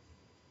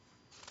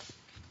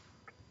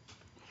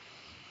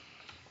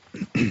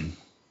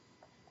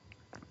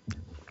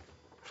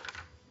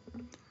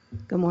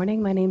 Good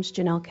morning. My name's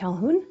Janelle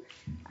Calhoun.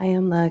 I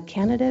am the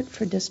candidate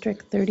for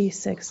District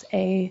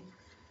 36A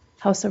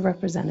House of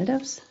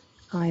Representatives.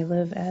 I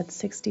live at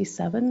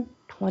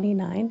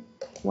 6729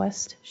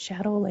 West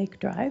Shadow Lake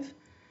Drive,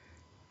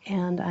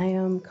 and I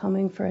am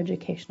coming for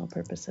educational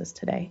purposes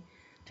today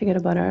to get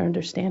a better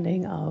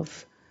understanding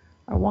of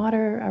our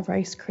water, our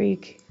Rice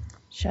Creek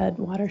shed,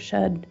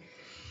 watershed,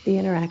 the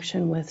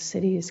interaction with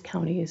cities,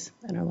 counties,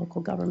 and our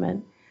local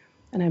government.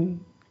 And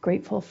I'm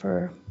grateful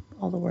for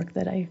all the work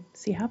that I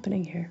see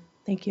happening here.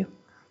 Thank you.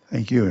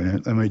 Thank you.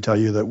 And let me tell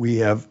you that we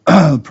have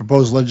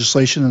proposed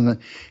legislation in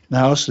the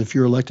House. If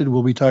you're elected,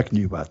 we'll be talking to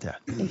you about that.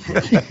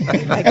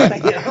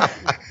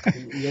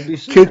 You'll be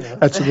seeing it.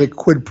 That's a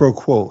quid pro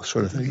quo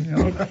sort of thing.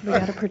 We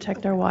got to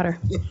protect our water.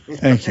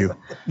 Thank you.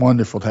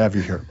 Wonderful to have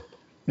you here.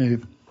 Any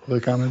other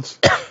comments?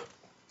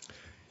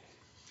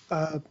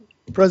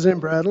 President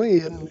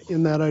Bradley,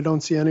 in that I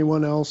don't see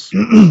anyone else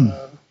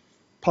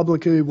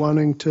publicly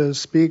wanting to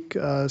speak,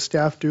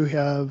 staff do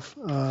have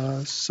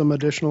some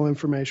additional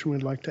information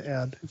we'd like to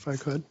add, if I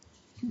could.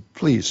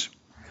 Please.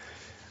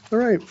 All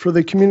right, for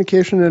the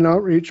communication and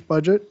outreach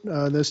budget,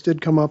 this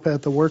did come up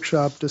at the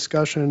workshop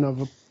discussion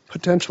of a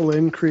potential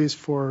increase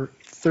for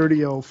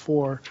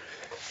 3004.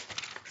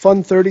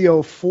 Fund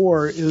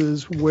 3004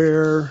 is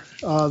where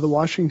the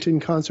Washington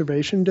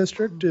Conservation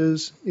District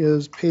is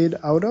paid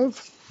out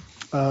of.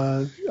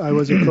 I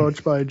was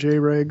approached by Jay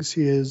Riggs.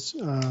 He is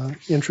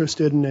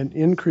interested in an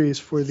increase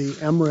for the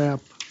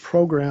MRAP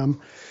program.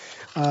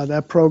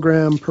 That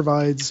program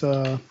provides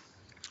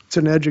it's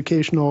an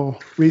educational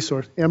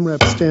resource.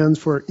 MRAP stands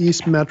for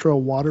East Metro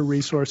Water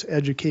Resource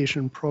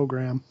Education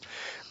Program.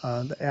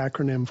 The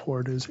acronym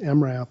for it is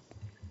MRAP.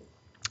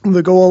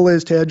 The goal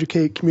is to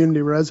educate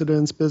community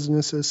residents,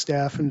 businesses,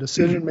 staff, and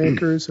decision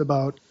makers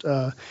about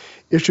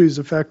issues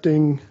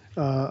affecting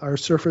our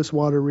surface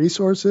water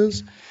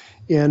resources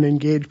and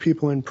engage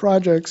people in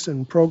projects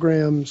and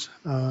programs.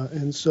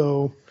 And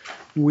so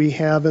we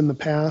have in the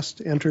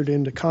past entered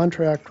into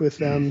contract with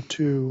them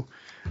to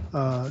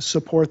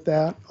support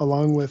that,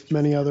 along with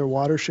many other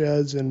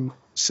watersheds and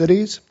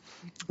cities.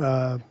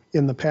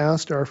 In the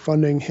past, our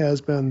funding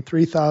has been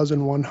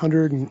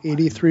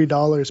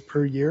 $3,183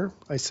 per year.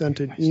 I sent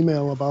an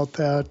email about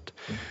that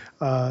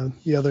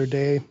the other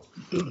day.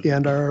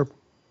 And our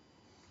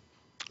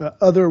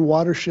other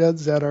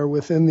watersheds that are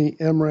within the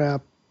MRAP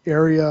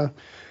area,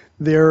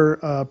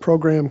 their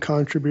program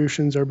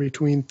contributions are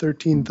between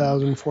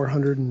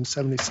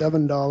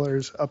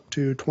 $13,477 up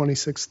to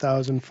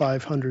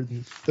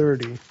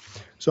 $26,530.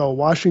 So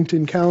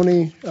Washington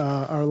County,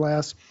 our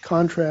last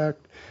contract,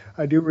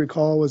 I do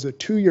recall, was a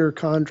 2-year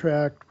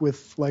contract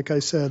with, like I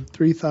said,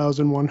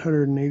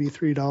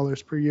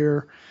 $3,183 per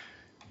year.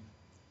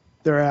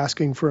 They're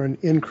asking for an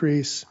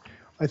increase.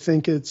 I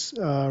think it's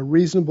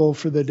reasonable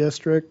for the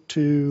district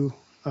to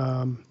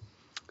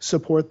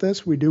support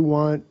this. We do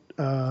want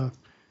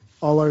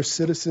all our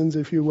citizens,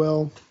 if you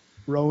will,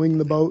 rowing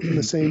the boat in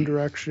the same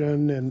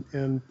direction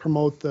and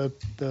promote the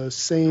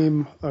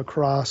same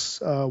across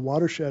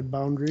watershed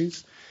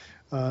boundaries.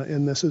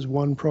 And this is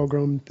one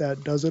program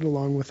that does it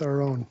along with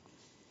our own.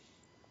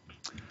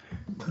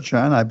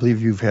 John, I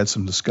believe you've had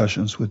some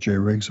discussions with Jay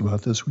Riggs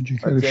about this. Would you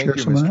care to share some of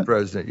Thank you, Mr. that?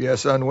 President.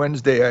 Yes, on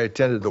Wednesday, I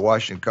attended the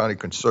Washington County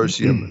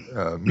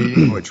Consortium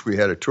meeting, which we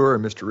had a tour,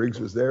 and Mr. Riggs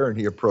was there, and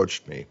he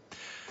approached me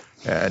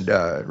and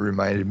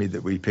reminded me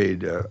that we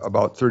paid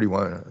about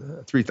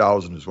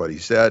 $3,000 is what he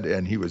said,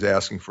 and he was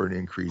asking for an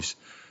increase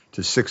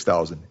to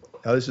 $6,000.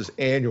 Now, this is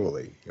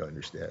annually, you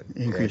understand.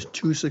 Increase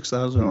to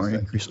 $6,000 or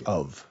increase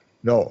of?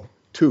 No,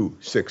 to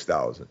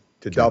 $6,000,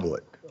 to double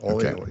it.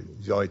 Okay.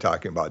 He's only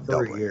talking about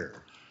doubling. Per year.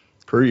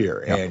 Per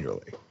year,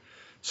 annually.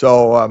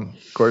 So, of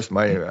course,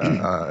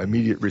 my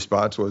immediate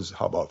response was,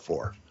 how about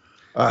 4?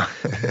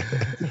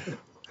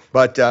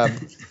 But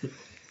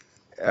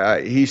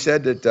he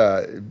said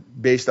that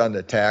based on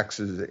the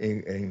taxes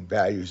and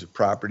values of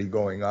property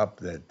going up,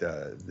 that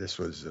this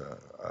was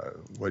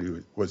what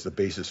was the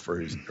basis for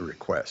his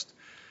request.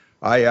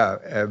 I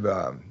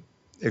have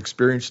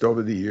experienced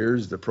over the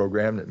years the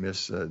program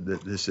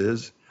that this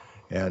is,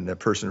 and the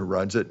person who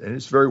runs it, and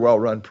it's a very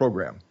well-run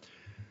program.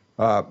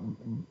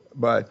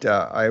 But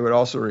I would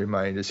also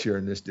remind us here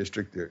in this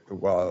district that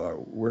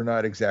while we're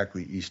not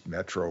exactly East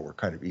Metro, we're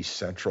kind of East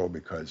Central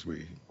because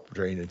we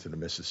drain into the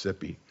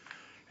Mississippi.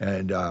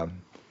 And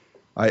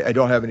I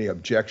don't have any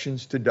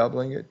objections to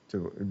doubling it,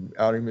 to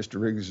outing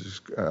Mr.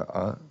 Riggs.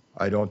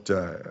 I don't,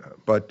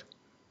 but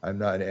I'm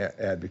not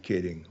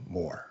advocating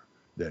more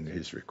than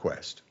his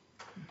request.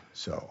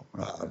 So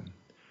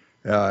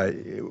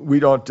we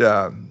don't,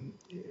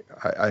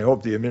 I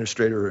hope the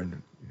administrator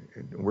and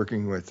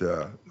working with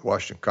the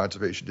Washington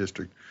Conservation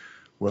District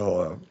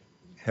will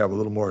have a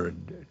little more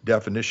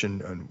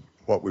definition on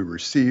what we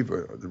receive,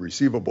 or the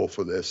receivable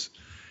for this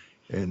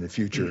in the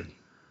future.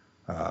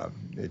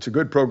 It's a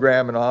good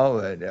program and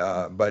all,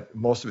 but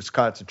most of its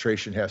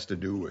concentration has to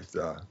do with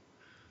the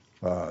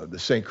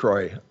St.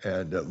 Croix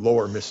and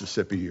lower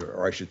Mississippi,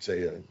 or I should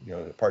say,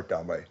 the part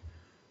down by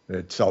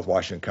that South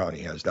Washington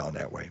County has down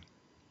that way.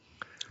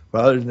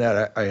 But other than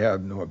that, I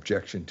have no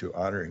objection to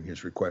honoring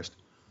his request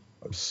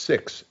of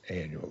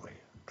 $6,000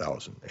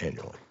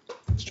 annually.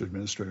 Mr.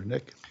 Administrator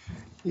Nick?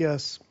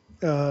 Yes.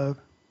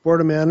 Board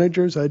of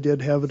Managers, I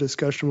did have a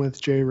discussion with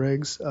Jay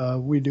Riggs.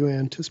 We do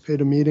anticipate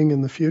a meeting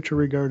in the future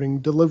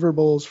regarding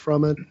deliverables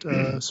from it.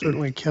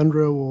 Certainly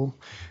Kendra will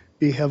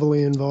be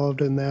heavily involved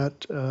in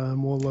that.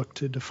 We'll look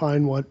to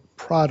define what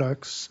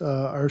products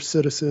our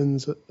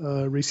citizens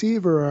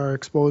receive or are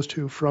exposed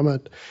to from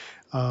it.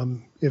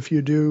 If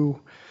you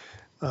do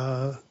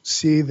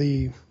see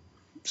the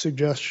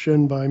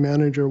suggestion by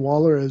Manager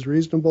Waller as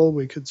reasonable,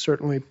 we could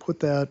certainly put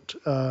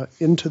that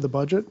into the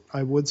budget.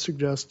 I would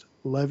suggest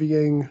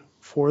levying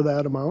for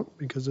that amount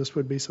because this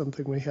would be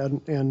something we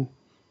hadn't and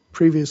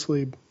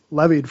previously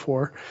levied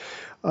for.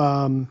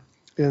 And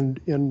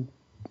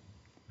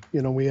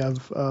we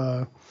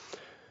have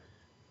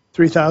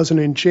 3,000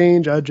 and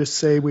change. I'd just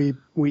say we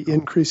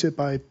increase it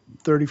by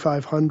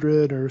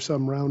 3,500 or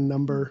some round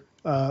number.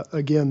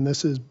 Again,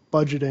 this is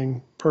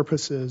budgeting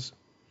purposes.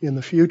 In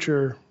the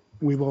future,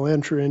 we will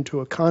enter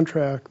into a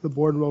contract. The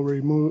board will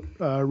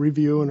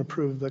review and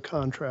approve the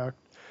contract,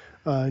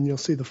 and you'll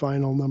see the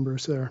final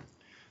numbers there.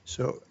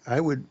 So I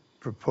would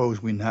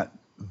propose we not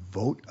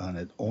vote on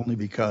it only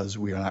because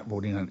we are not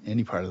voting on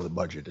any part of the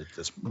budget at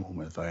this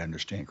moment, if I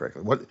understand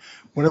correctly. What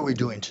are we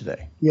doing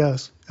today?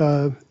 Yes.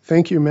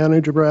 Thank you,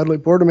 Manager Bradley.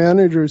 Board of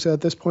Managers,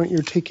 at this point,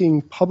 you're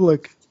taking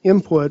public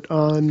input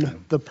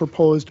on the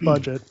proposed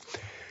budget.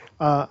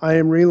 I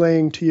am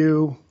relaying to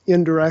you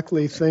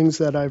indirectly things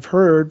that I've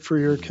heard for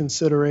your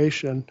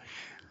consideration.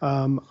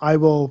 I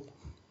will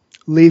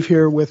leave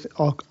here with,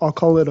 I'll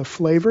call it a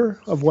flavor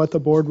of what the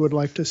board would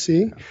like to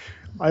see.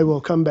 I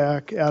will come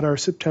back at our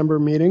September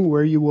meeting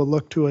where you will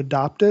look to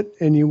adopt it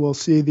and you will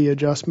see the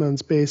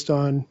adjustments based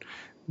on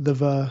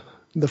the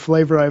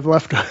flavor I've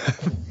left.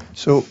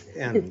 So,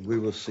 And we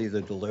will see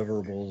the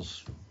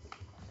deliverables.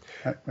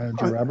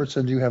 Manager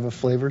Robertson, do you have a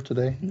flavor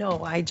today?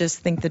 No, I just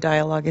think the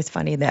dialogue is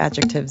funny. The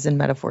adjectives and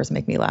metaphors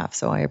make me laugh,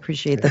 so I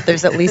appreciate that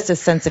there's at least a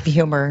sense of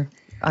humor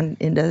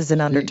as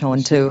an undertone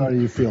How too. do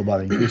you feel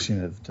about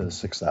increasing it to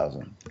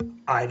 6,000?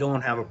 I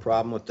don't have a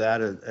problem with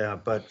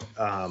that, but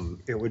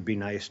it would be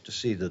nice to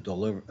see the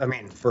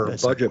for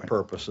That's the budget point.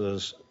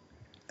 purposes,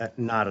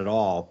 not at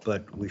all,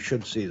 but we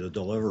should see the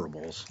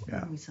deliverables.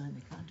 Yeah. We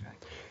signed the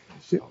contract.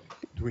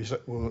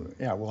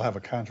 We'll have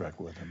a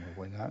contract with them,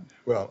 will we not?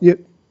 Well, Yep.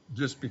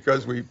 just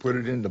because we put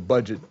it in the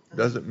budget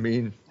doesn't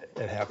mean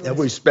It happens. that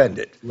we spend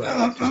it.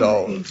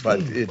 So, but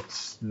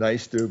it's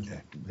nice to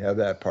have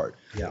that part.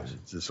 Yeah.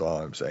 That's just all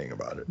I'm saying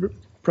about it.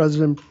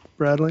 President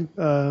Bradley,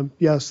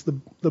 yes,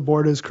 the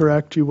board is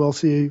correct. You will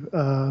see,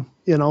 and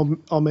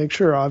I'll make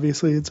sure,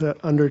 obviously, it's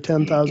under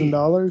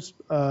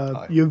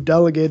 $10,000. You've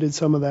delegated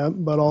some of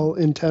that, but I'll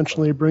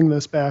intentionally bring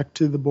this back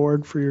to the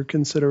board for your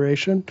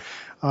consideration.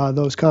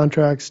 Those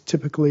contracts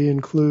typically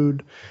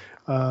include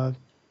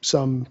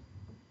some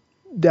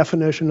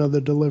definition of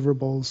the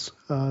deliverables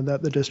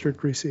that the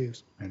district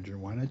receives. Manager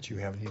Winant, do you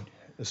have any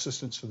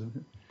assistance for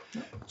them?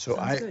 So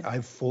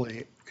I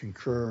fully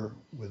concur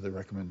with the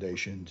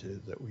recommendation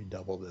that we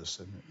double this.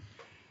 And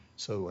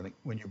so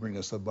when you bring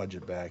us the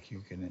budget back, you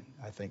can,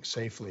 I think,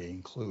 safely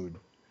include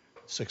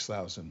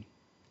 6,000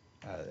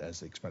 as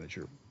the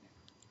expenditure,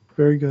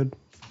 Very good.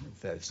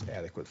 if that's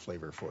adequate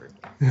flavor for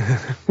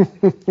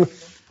you.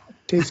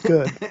 Tastes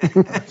good.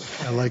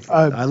 I like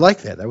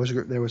that. That was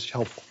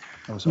helpful.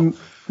 That was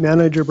helpful.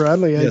 Manager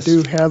Bradley, Yes. I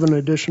do have an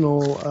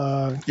additional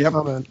Yep.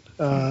 comment.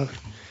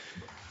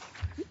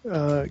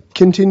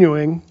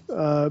 Continuing,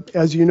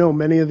 as you know,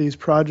 many of these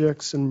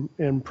projects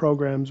and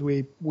programs,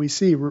 we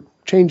see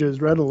changes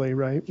readily,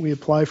 right? We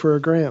apply for a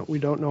grant, we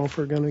don't know if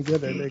we're going to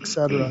get it, et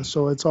cetera.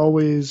 So it's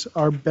always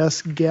our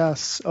best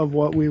guess of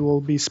what we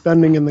will be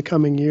spending in the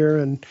coming year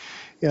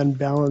and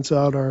balance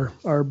out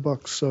our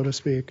books, so to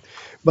speak.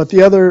 But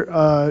the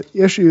other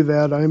issue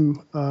that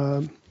I'm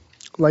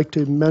like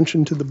to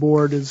mention to the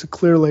board is the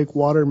Clear Lake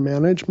Water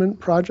Management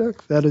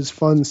Project. That is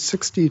Fund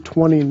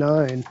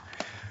 6029.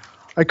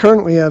 I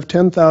currently have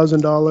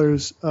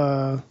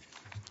 $10,000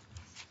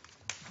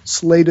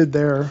 slated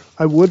there.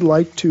 I would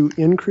like to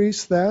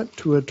increase that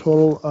to a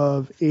total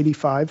of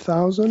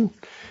 $85,000.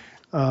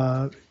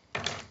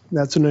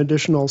 That's an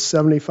additional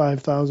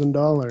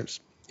 $75,000.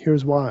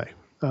 Here's why.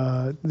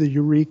 The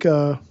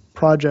Eureka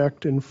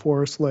project in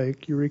Forest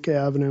Lake, Eureka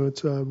Avenue,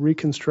 it's a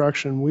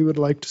reconstruction. We would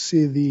like to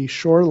see the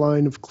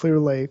shoreline of Clear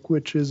Lake,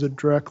 which is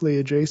directly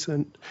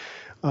adjacent,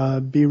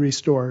 be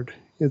restored.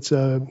 It's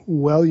a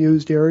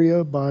well-used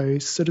area by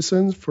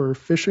citizens for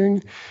fishing.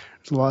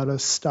 There's a lot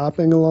of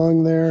stopping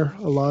along there,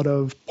 a lot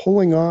of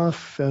pulling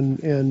off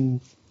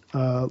and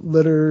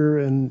litter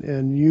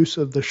and use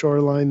of the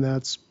shoreline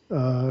that's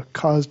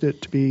caused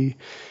it to be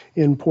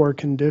in poor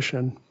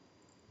condition.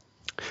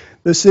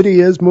 The city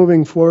is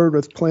moving forward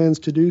with plans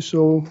to do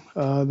so.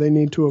 They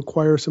need to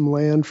acquire some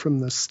land from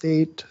the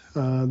state,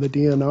 the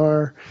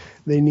DNR.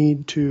 They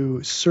need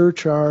to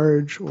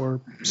surcharge or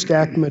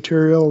stack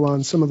material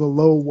on some of the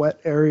low wet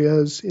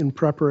areas in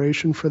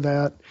preparation for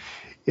that.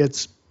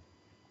 It's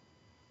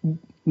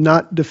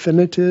not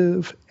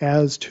definitive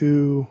as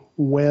to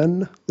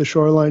when the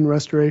shoreline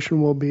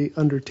restoration will be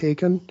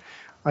undertaken.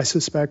 I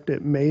suspect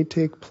it may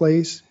take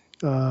place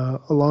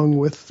along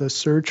with the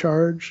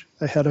surcharge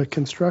ahead of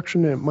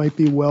construction. It might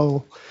be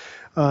well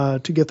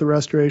to get the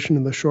restoration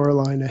of the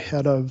shoreline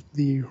ahead of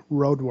the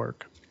road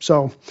work.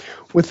 So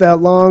with that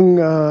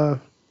long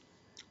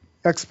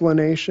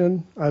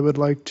explanation, I would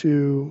like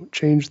to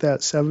change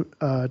that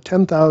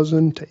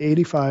 10,000 to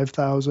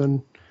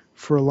 85,000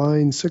 for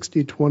line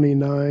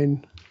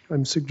 6029.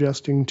 I'm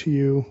suggesting to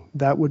you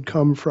that would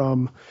come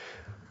from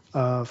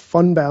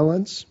fund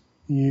balance.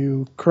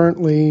 You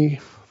currently,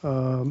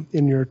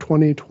 in your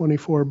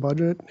 2024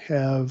 budget,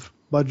 have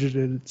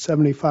budgeted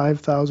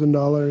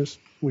 $75,000,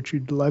 which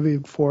you'd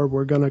levied for.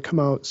 We're going to come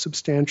out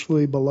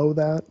substantially below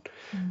that,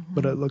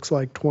 but it looks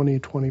like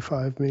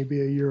 2025 may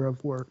be a year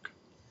of work.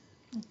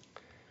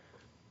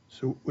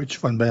 So which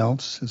fund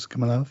balance is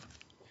coming out of?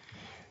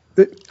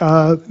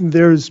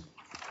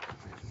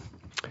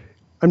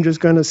 I'm just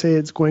going to say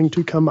it's going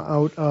to come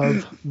out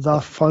of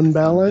the fund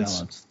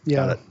balance. Got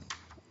Yeah, it.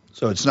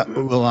 So it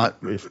will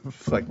not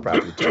reflect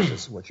property taxes,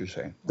 is what you're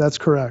saying. that's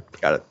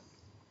correct. Got it.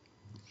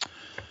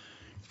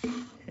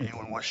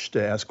 Anyone wish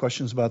to ask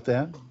questions about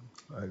that?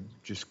 I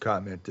just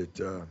comment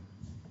that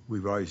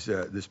we've always,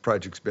 this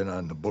project's been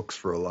on the books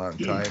for a long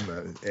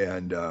time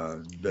and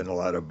been a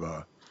lot of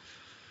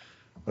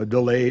a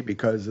delay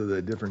because of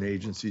the different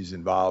agencies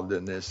involved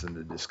in this and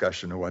the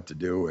discussion of what to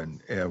do.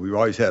 And we've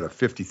always had a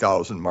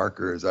 50,000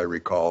 marker, as I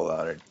recall,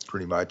 on it,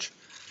 pretty much.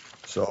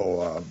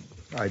 So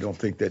I don't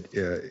think that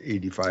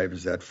 85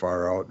 is that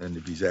far out. And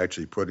if he's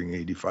actually putting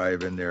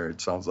 85 in there, it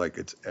sounds like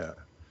it's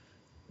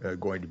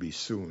going to be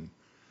soon.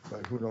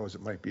 But who knows,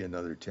 it might be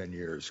another 10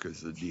 years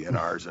because the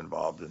DNR is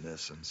involved in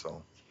this. And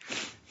so,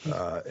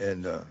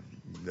 and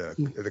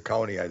the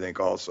county, I think,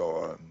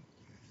 also.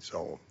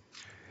 So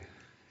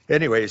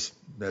anyways,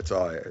 that's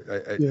all.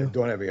 I Yeah.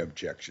 don't have any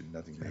objection,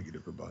 nothing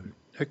negative about it.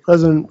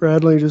 President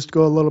Bradley, just to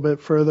go a little bit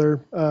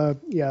further,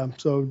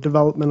 so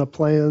development of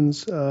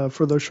plans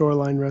for the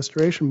shoreline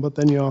restoration, but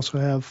then you also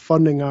have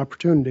funding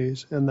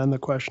opportunities. And then the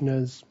question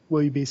is,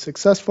 will you be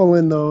successful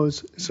in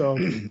those? So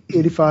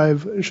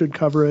 85 should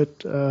cover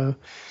it.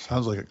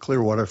 Sounds like a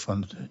Clearwater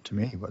fund to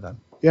me, but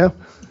Yeah,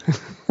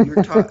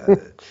 You're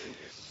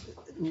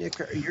Nick,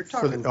 you're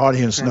talking the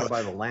audience, kind no. of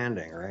by the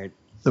landing, right?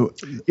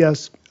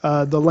 yes,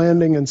 the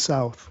landing and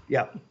south.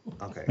 Yeah.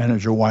 Okay.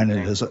 Manager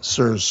Winan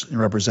serves and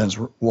represents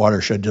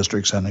watershed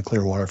districts on the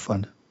Clearwater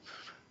Fund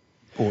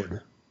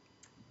Board.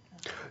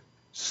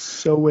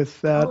 So with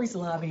that, Always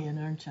lobbying,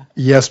 aren't you?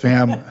 Yes,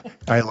 ma'am.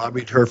 I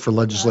lobbied her for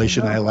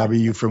legislation. I lobby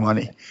you for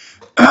money.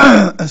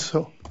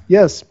 So,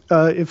 yes,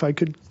 if I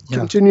could Yeah.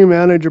 continue,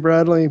 Manager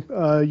Bradley,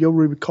 you'll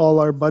recall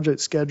our budget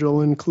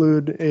schedule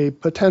include a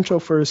potential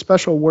for a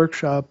special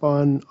workshop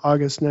on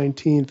August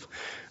 19th.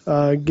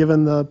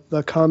 Given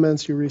the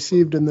comments you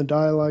received in the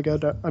dialogue,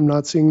 I'm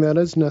not seeing that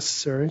as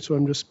necessary, so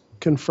I'm just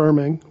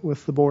confirming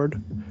with the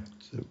board.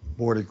 does the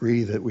board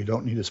agree that we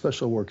don't need a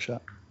special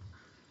workshop?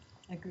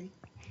 Agree.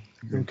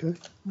 Okay.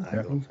 I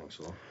don't think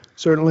so.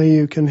 Certainly,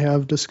 you can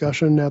have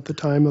discussion at the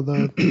time of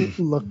the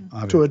look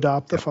to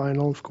adopt the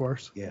final, of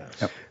course. Yeah.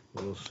 Yep.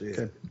 We'll see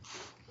Okay. it.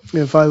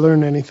 If I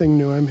learn anything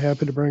new, I'm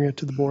happy to bring it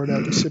to the board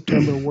at the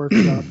September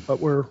workshop, but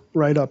we're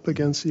right up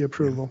against the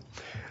approval.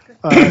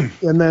 And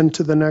then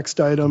to the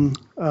next item,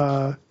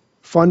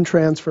 fund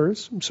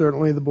transfers.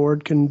 Certainly, the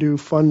board can do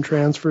fund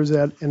transfers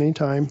at any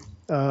time.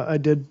 I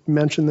did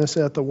mention this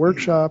at the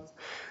workshop.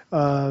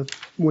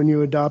 When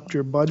you adopt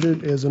your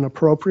budget is an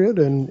appropriate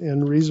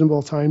and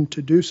reasonable time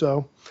to do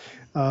so.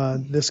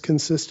 This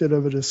consisted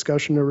of a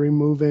discussion of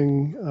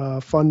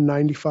removing Fund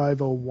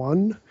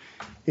 9501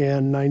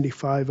 and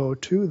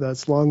 9502.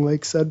 That's Long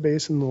Lake Said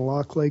Basin, the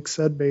Lock Lake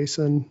Said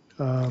Basin.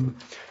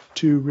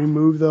 To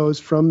remove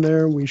those from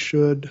there, we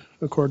should,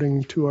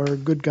 according to our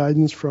good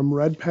guidance from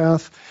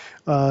Redpath,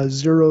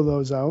 zero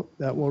those out.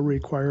 That will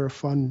require a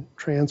fund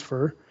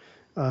transfer.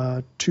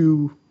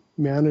 To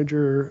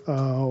Manager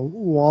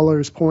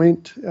Waller's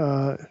point,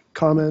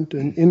 comment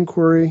and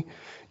inquiry,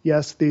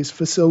 yes, these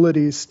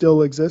facilities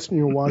still exist in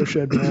your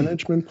watershed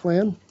management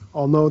plan.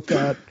 I'll note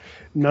that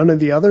none of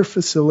the other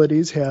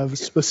facilities have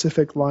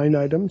specific line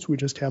items. We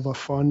just have a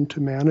fund to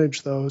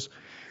manage those.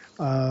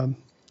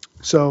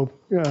 So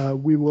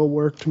we will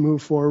work to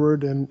move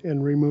forward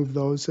and remove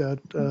those that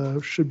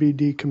should be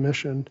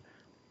decommissioned.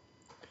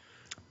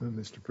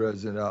 Mr.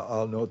 President,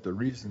 I'll note the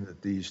reason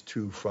that these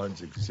two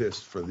funds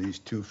exist for these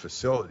two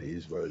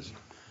facilities was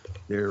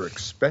they're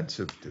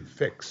expensive to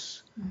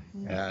fix.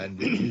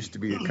 And it used to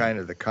be kind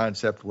of the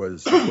concept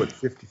was to put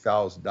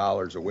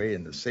 $50,000 away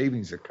in the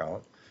savings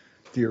account.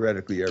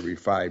 Theoretically, every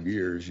 5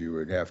 years, you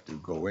would have to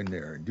go in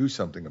there and do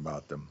something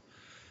about them.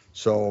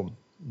 So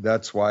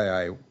that's why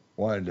I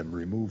wanted them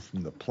removed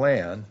from the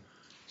plan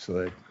so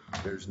that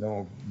there's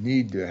no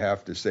need to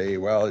have to say,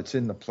 well, it's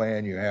in the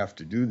plan, you have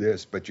to do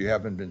this, but you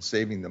haven't been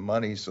saving the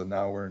money, so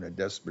now we're in a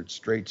desperate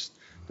straits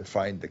to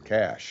find the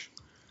cash.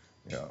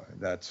 You know,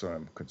 that's what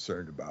I'm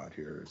concerned about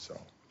here, so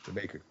to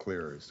make it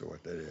clear as to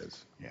what that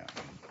is. Yeah.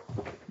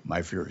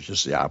 My fear is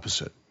just the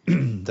opposite,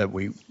 that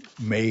we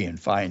may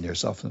find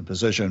ourselves in a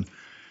position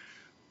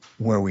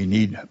where we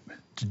need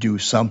to do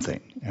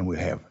something and we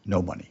have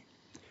no money.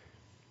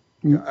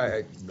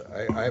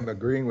 I'm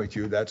agreeing with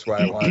you, that's why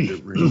I wanted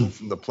it removed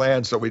from the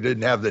plan, so we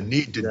didn't have the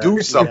need to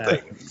do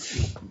something.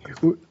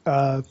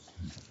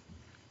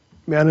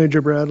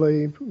 Manager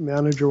Bradley,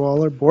 Manager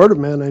Waller, Board of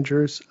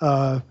Managers,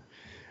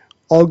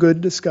 all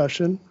good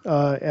discussion.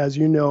 As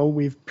you know,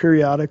 we've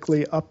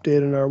periodically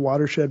updated our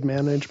watershed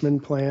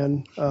management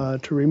plan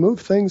to remove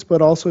things,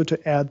 but also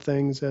to add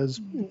things as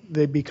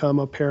they become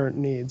apparent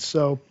needs.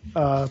 So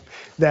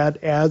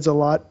that adds a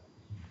lot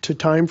to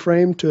time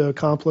frame to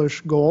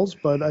accomplish goals,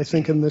 but I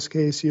think in this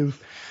case,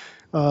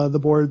 the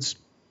board's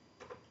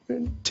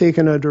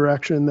taken a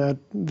direction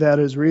that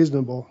is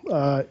reasonable.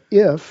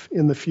 If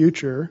in the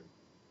future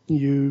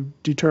you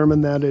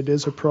determine that it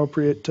is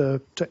appropriate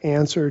to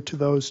answer to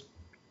those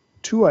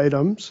two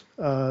items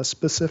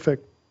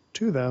specific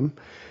to them,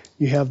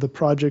 you have the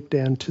project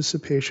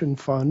anticipation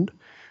fund,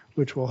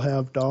 which will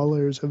have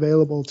dollars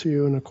available to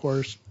you, and of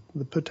course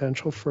the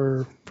potential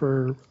for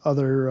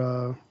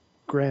other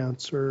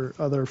grants or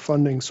other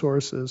funding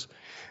sources.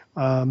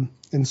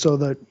 And so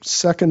the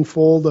second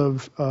fold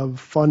of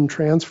fund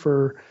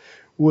transfer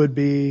would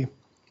be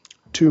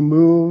to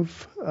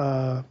move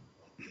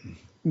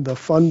the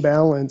fund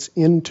balance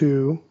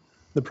into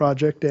the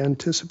project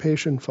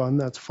anticipation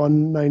fund, that's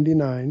Fund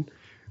 99,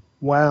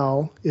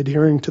 while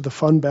adhering to the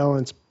fund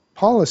balance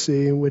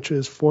policy, which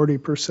is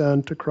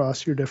 40%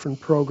 across your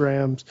different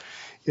programs,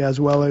 as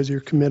well as your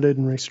committed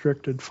and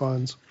restricted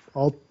funds.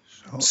 I'll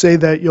say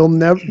that you'll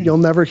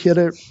never hit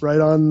it right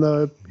on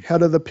the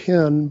head of the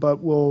pin, but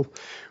we'll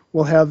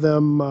have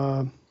them,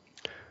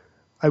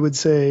 I would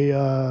say,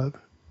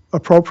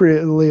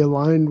 appropriately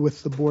aligned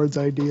with the board's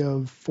idea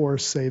of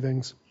forest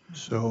savings.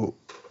 So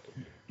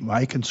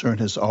my concern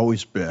has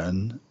always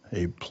been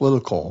a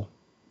political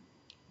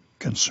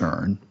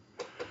concern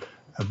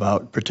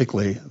about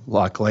particularly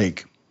Lock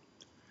Lake,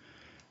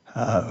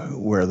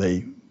 where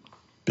they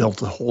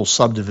built a whole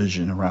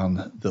subdivision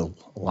around the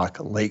Lock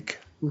Lake.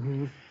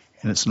 Mm-hmm.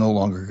 And it's no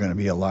longer going to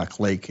be a Lock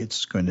Lake.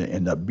 It's going to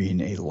end up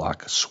being a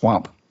Lock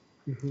Swamp.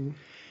 Mm-hmm.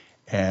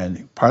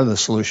 And part of the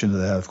solution to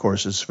that, of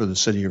course, is for the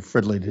city of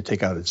Fridley to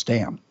take out its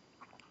dam.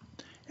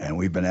 And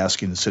we've been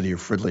asking the city of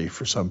Fridley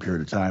for some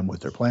period of time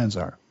what their plans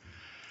are.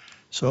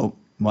 So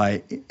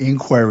my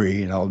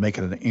inquiry, and I'll make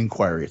it an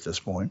inquiry at this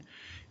point,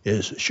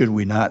 is should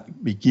we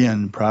not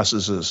begin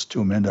processes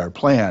to amend our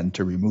plan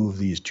to remove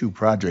these two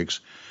projects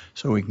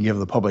so we can give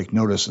the public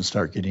notice and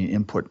start getting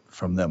input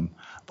from them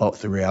about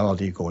the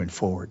reality going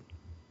forward,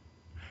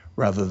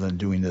 rather than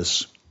doing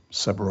this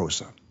sub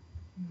rosa?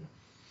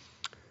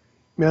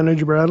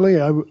 Manager Bradley,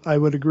 I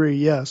would agree,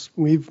 yes.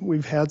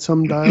 We've had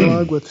some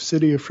dialogue with the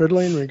city of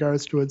Fridley in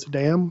regards to its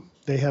dam.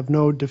 They have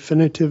no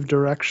definitive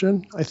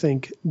direction. I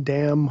think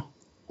dam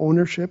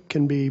ownership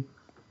can be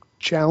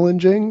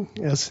challenging,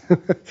 as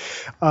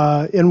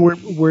and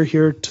we're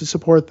here to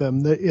support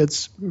them.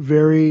 It's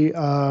very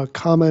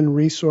common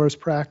resource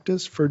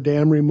practice for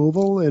dam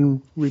removal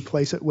and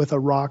replace it with a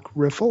rock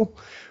riffle.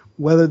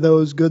 Whether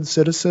those good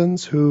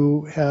citizens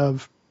who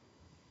have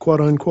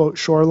quote-unquote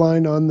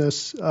shoreline on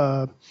this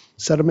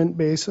sediment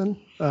basin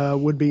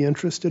would be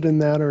interested in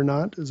that or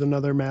not is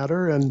another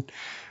matter. And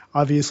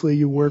obviously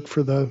you work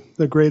for the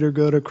greater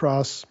good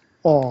across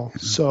all.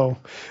 So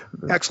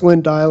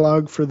excellent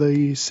dialogue for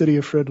the city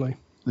of Fridley.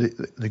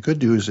 The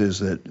good news is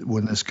that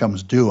when this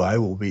comes due, I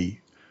will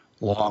be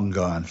long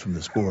gone from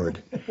this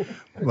board.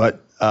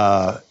 But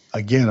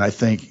again, I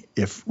think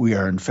if we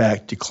are in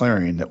fact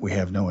declaring that we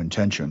have no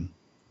intention,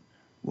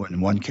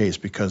 in one case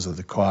because of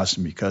the cost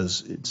and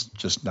because it's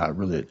just not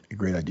really a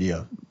great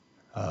idea,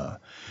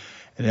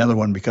 and the other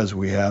one because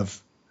we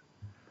have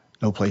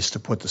no place to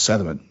put the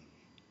sediment,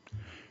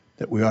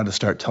 that we ought to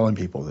start telling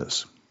people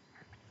this.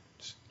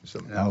 So,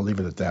 And I'll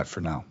leave it at that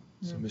for now.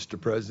 so, Mr.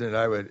 President,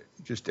 I would,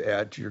 just to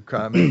add to your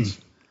comments,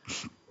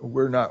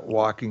 we're not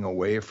walking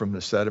away from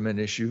the sediment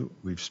issue.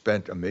 We've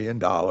spent $1 million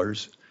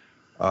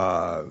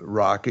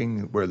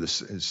rocking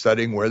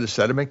studying where the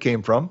sediment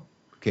came from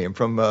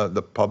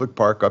the public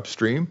park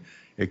upstream.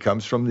 It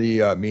comes from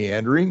the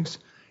meanderings,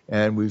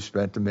 and we've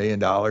spent $1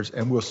 million,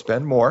 and we'll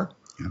spend more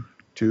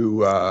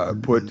to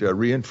put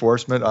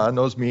reinforcement on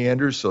those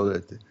meanders so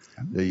that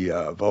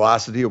the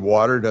velocity of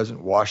water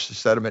doesn't wash the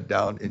sediment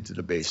down into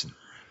the basin.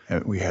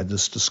 And we had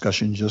this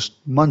discussion just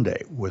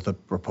Monday with a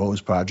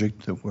proposed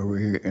project where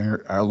we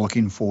are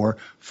looking for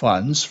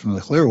funds from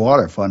the Clear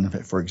Water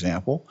Fund, for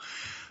example,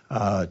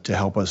 to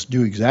help us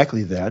do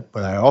exactly that.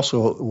 But I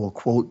also will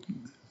quote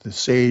the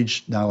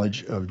sage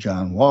knowledge of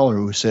John Waller,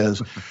 who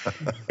says,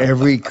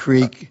 every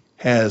creek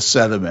has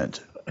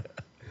sediment.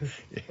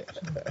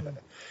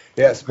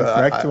 Yes, but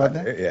correct about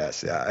that?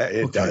 Yes, yeah,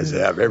 it does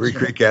have. Every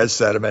creek has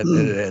sediment,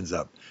 and it ends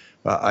up.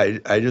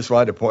 I just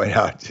wanted to point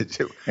out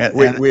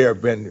we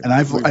have been. And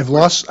I've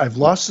lost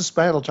this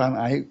battle, John.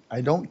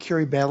 I don't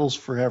carry battles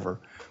forever,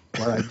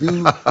 but I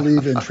do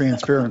believe in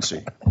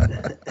transparency.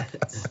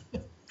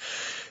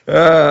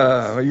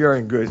 You're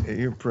in good.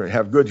 You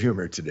have good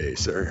humor today,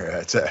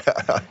 sir.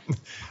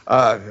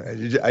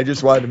 I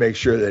just wanted to make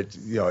sure that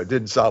it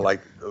didn't sound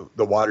like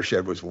the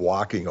watershed was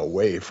walking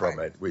away from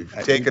it. We've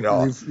taken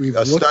a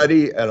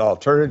study, an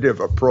alternative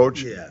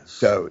approach Yes.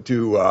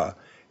 to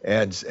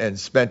and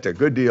spent a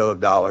good deal of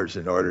dollars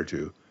in order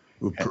to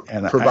would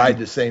And provide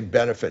the same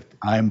benefit.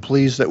 I'm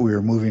pleased that we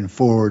are moving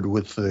forward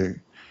with the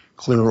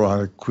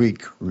Clearwater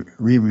Creek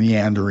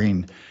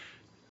re-meandering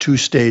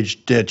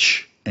two-stage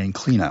ditch and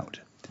clean out.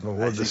 Well, I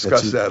we'll think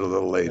discuss that's that a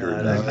little later.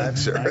 I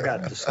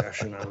got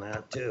discussion on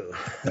that, too.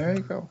 There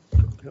you go.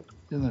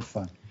 Isn't that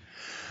fun?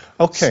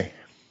 Okay.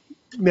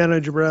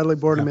 Manager Bradley,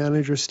 Board of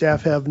Managers,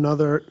 staff have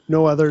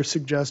no other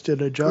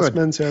suggested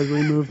adjustments as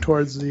we move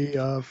towards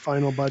the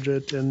final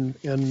budget and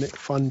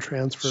fund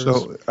transfers.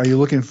 So are you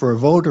looking for a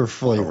vote or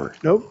flavor?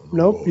 Nope.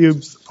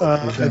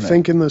 I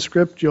think in the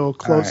script, you'll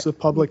close right. the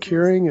public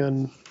hearing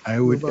and I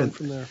would, move on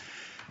from there.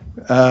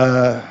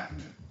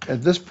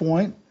 at this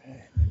point,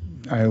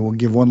 I will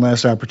give one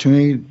last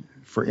opportunity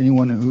for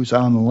anyone who's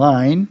on the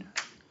line.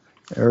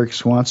 Eric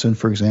Swanson,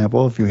 for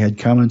example, if you had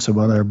comments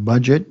about our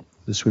budget,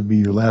 this would be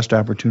your last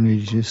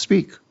opportunity to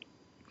speak.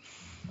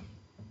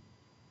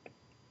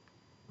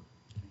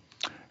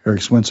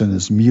 Eric Swanson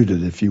is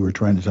muted if you were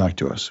trying to talk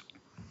to us.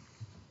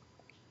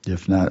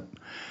 If not,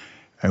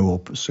 I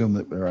will assume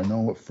that there are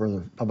no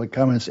further public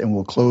comments and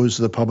we'll close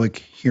the public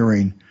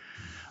hearing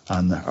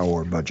on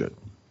our budget.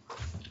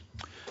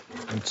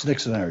 What's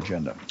next on our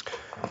agenda?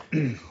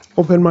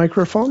 Open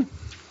microphone.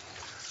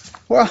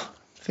 Well,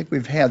 I think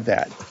we've had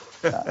that.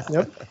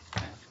 Yep.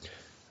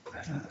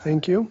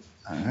 Thank you.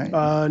 All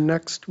right.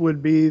 Next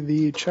would be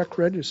the check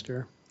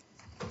register.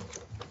 All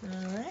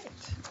right.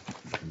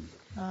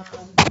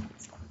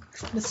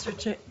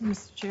 Mr.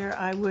 Chair,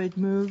 I would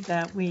move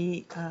that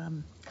we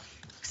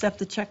accept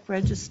the check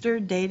register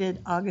dated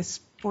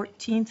August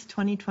 14th,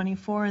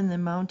 2024 in the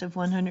amount of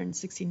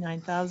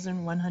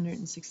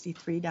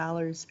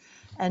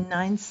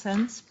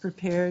 $169,163.09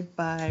 prepared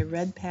by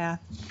Red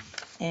Path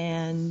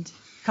and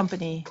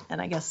Company,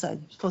 and I guess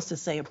I'm supposed to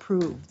say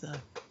approve the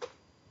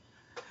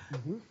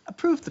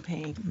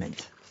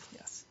payment.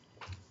 Yes.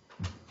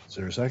 Is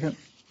there a second?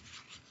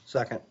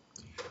 Second.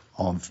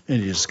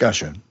 Any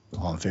discussion?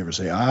 All in favor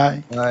say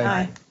aye.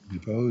 Aye. Any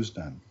opposed?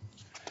 None.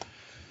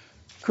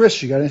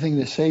 Chris, you got anything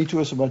to say to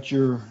us about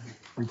your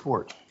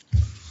report?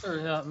 Sure,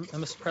 yeah,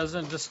 Mr.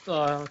 President, just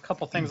a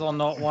couple things I'll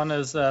note. One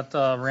is that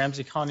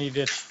Ramsey County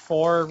Ditch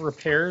 4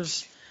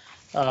 repairs,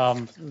 they're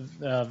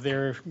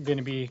going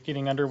to be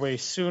getting underway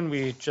soon.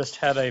 We just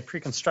had a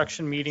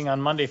pre-construction meeting on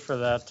Monday for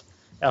that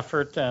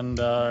effort and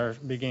are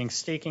beginning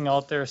staking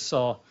out there,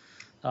 so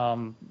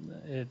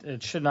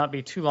it should not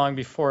be too long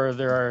before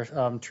there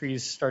are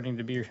trees starting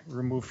to be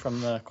removed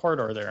from the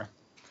corridor there.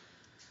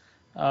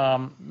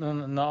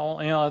 And the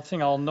only other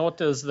thing I'll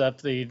note is that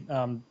the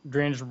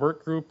drainage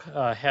work group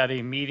had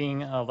a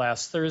meeting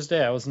last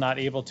Thursday. I was not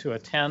able to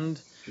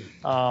attend.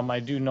 I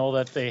do know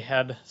that they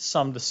had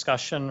some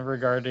discussion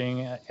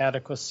regarding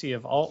adequacy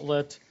of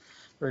outlet,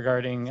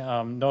 regarding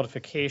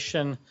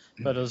notification,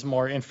 but it was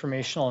more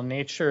informational in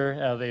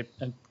nature. They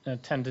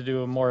tend to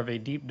do more of a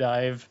deep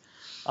dive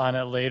on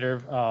it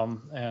later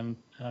and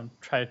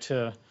try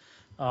to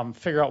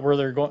figure out where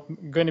they're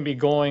going to be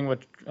going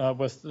with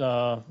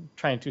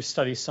trying to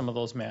study some of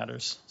those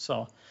matters.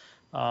 So,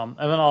 and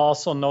then I'll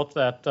also note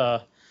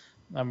that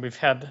we've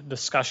had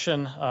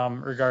discussion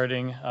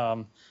regarding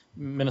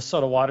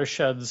Minnesota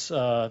Watershed's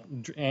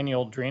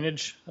annual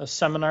drainage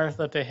seminar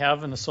that they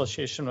have in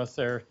association with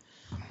their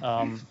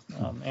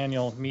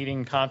annual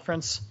meeting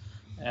conference.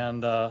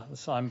 And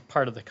so I'm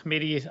part of the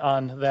committee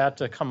on that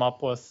to come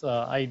up with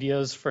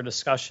ideas for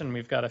discussion.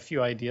 We've got a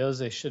few ideas.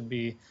 They should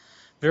be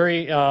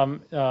very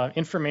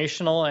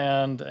informational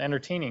and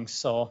entertaining.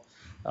 So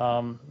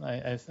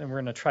I think we're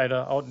going to try to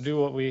outdo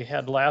what we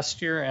had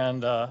last year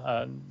and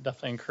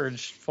definitely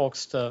encourage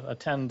folks to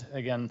attend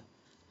again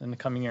in the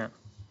coming year.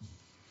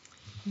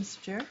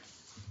 Mr. Chair,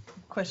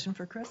 question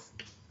for Chris?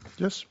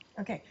 Yes.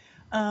 Okay.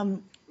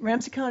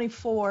 Ramsey County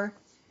 4,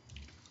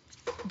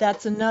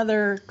 that's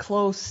another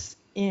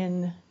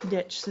close-in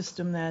ditch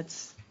system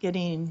that's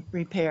getting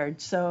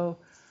repaired. So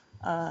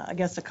I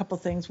guess a couple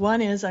things.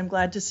 One is I'm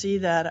glad to see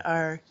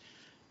that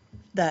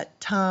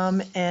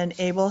Tom and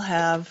Abel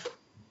have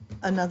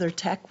another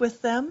tech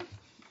with them.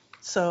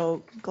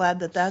 So glad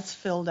that that's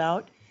filled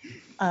out.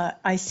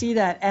 I see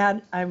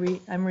that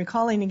I'm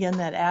recalling again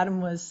that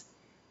Adam was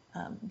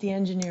the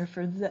engineer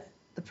for the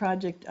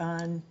project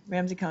on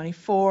Ramsey County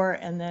 4,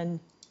 and then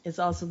is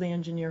also the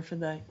engineer for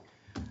the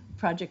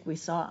project we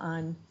saw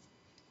on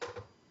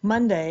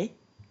Monday.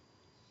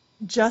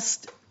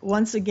 Just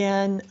once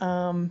again,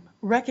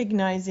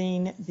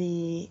 recognizing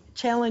the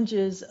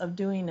challenges of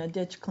doing a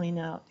ditch clean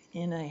out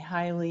in a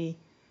highly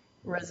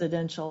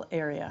residential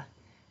area.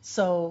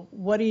 So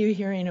what are you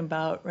hearing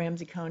about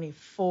Ramsey County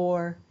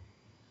 4?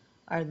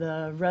 Are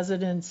the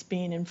residents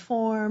being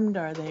informed?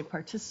 Are they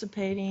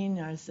participating?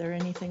 Is there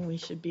anything we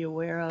should be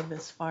aware of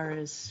as far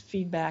as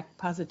feedback,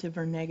 positive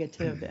or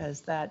negative,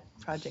 as that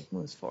project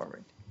moves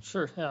forward?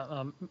 Sure,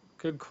 yeah,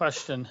 good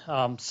question.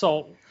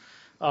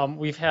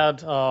 We've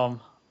had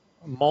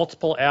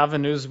multiple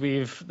avenues.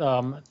 We've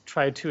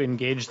tried to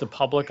engage the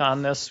public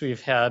on this.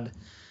 We've had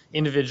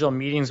individual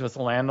meetings with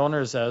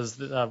landowners as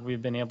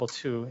we've been able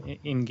to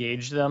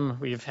engage them.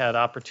 We've had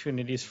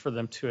opportunities for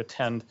them to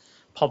attend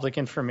public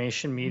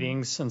information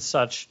meetings and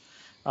such.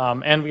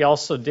 And we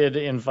also did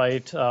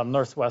invite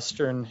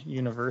Northwestern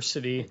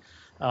University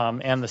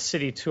and the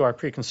city to our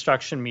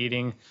pre-construction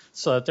meeting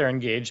so that they're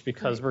engaged,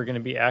 because we're going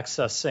to be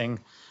accessing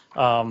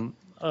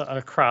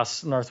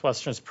across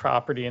Northwestern's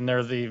property, and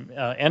they're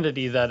the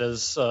entity that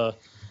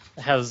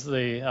has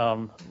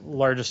the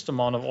largest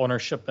amount of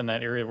ownership in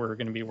that area where we're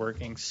going to be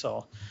working.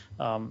 So,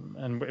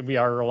 and we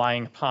are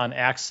relying upon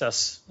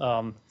access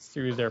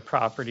through their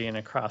property and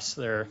across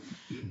their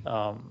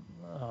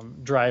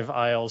drive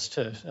aisles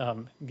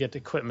to get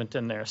equipment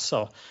in there.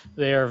 So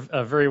they are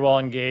very well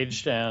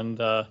engaged, and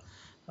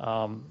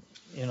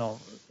you know,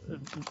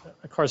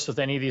 of course, with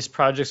any of these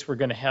projects, we're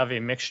going to have a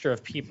mixture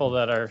of people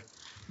that are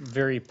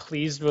very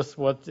pleased with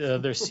what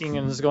they're seeing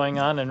and is going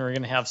on, and we're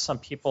going to have some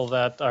people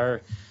that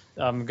are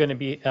going to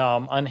be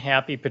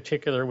unhappy,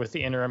 particular with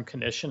the interim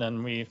condition.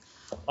 And we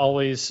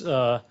always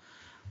are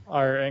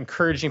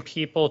encouraging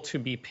people to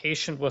be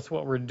patient with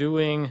what we're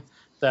doing,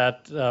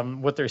 that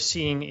what they're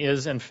seeing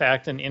is in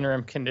fact an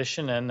interim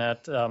condition, and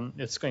that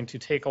it's going to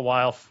take a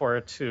while for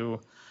it to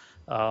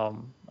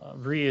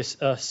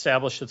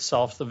reestablish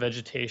itself, the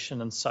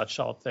vegetation and such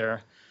out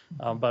there.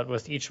 But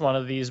with each one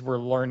of these, we're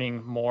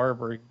learning more,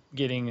 we're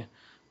getting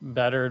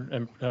better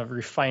and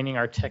refining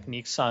our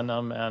techniques on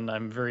them, and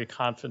I'm very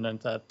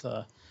confident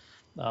that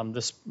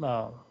this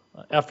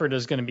effort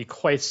is going to be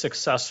quite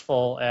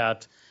successful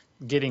at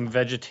getting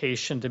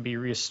vegetation to be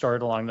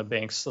restored along the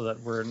banks, so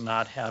that we're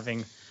not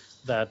having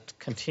that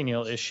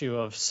continual issue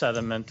of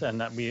sediment,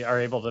 and that we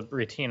are able to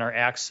retain our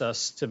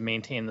access to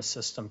maintain the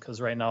system, because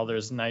right now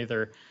there's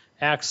neither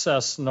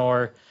access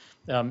nor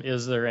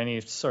is there any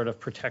sort of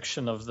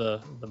protection of the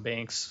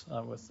banks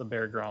with the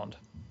bare ground.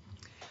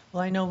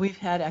 Well, I know we've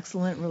had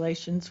excellent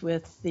relationships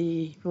with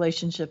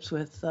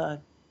the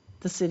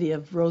city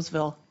of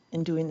Roseville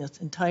in doing this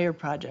entire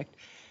project,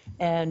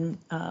 and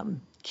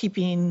I'm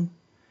keeping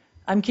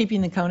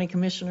the county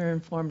commissioner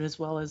informed, as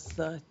well as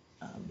the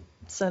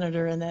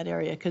senator in that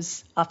area,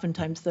 because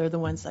oftentimes they're the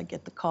ones that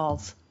get the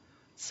calls.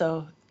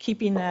 So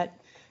keeping that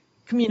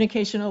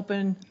communication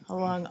open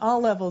along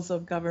all levels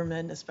of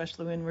government,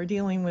 especially when we're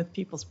dealing with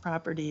people's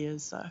property,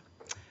 is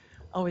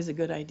always a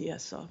good idea.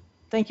 So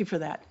thank you for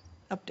that.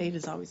 Update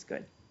is always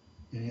good.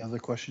 Any other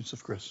questions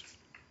of Chris?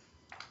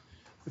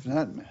 If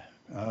not,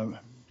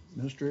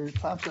 Mr.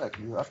 Tomczak,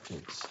 your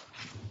updates.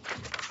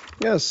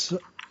 Yes,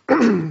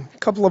 a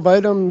couple of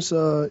items.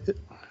 Board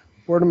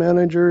of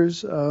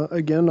Managers,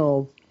 again,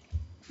 I'll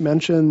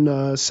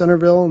mention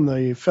Centerville and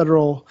the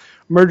Federal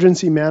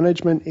Emergency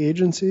Management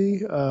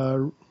Agency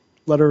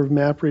letter of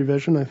map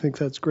revision. I think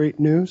that's great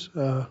news.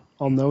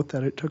 I'll note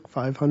that it took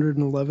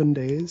 511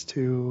 days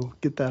to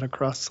get that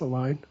across the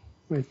line,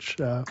 which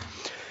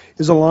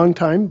is a long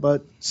time,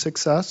 but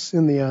success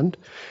in the end.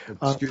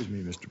 Excuse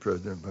me, Mr.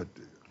 President, but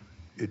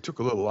it took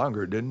a little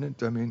longer, didn't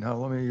it? I mean,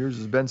 how many years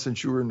has it been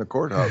since you were in the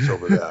courthouse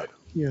over that?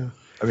 Yeah,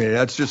 I mean,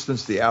 that's just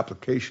since the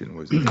application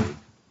was made.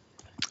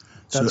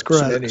 that's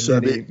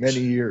correct. Many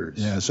years.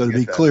 Yeah, so to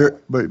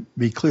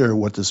be clear,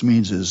 what this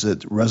means is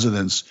that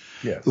residents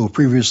who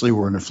previously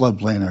were in a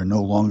floodplain are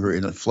no longer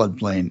in a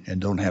floodplain and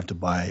don't have to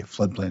buy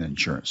floodplain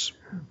insurance.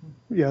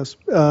 Yes,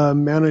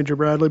 Manager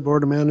Bradley,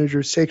 Board of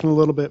Managers, taking a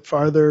little bit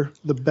farther.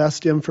 The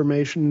best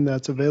information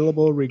that's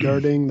available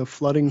regarding the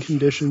flooding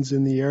conditions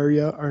in the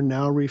area are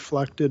now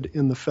reflected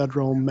in the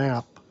federal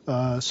map.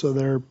 So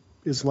there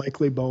is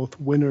likely both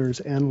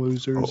winners and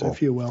losers,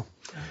 if you will.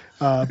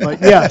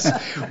 But yes.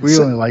 We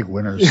only like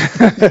winners.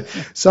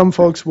 Some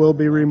folks will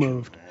be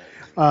removed.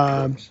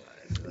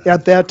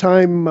 At that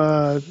time,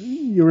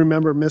 you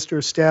remember Mr.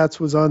 Stats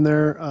was on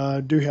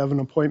there. Do have an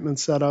appointment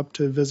set up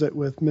to visit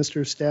with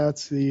Mr.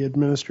 Stats, the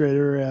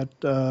administrator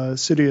at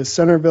City of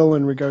Centerville,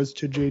 in regards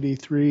to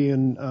JD3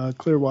 and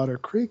Clearwater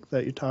Creek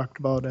that you talked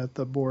about at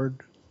the board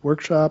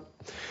workshop.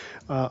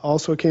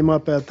 Also came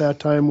up at that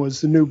time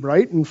was the New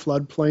Brighton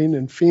floodplain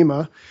in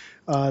FEMA.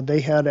 They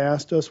had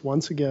asked us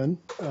once again,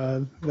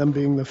 them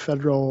being the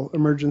Federal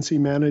Emergency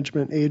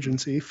Management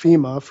Agency,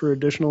 FEMA, for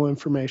additional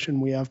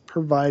information. We have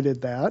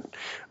provided that,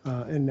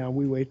 and now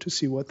we wait to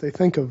see what they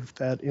think of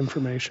that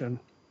information.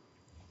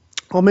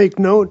 I'll make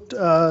note,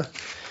 I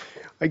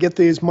get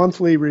these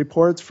monthly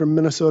reports from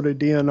Minnesota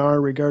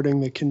DNR regarding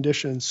the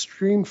conditions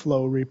stream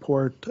flow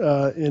report,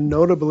 and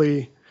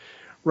notably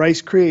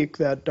Rice Creek,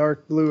 that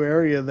dark blue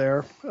area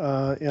there,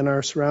 and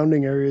our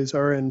surrounding areas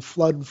are in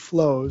flood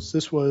flows.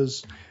 This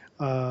was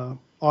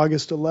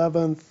August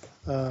 11th,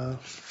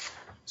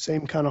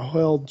 same kind of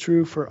held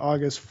true for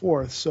August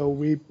 4th. So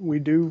we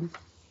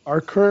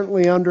are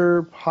currently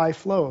under high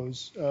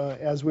flows.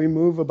 As we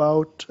move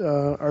about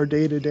our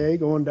day-to-day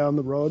going down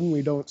the road and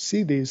we don't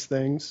see these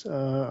things,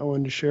 I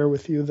wanted to share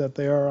with you that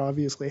they are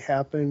obviously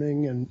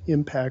happening and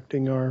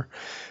impacting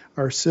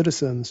our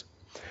citizens.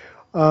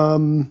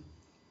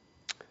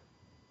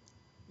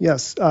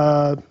 Yes,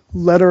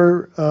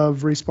 letter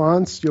of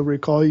response. You'll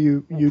recall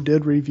you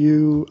did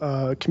review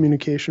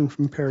communication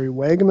from Perry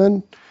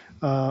Wagaman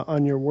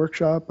on your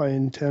workshop. I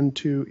intend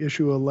to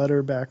issue a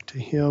letter back to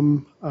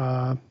him,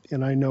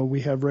 and I know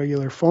we have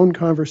regular phone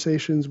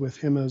conversations with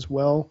him as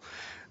well.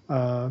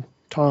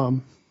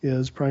 Tom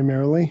is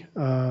primarily,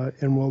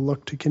 and we'll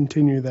look to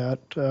continue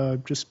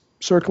that. Just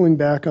circling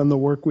back on the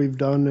work we've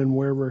done and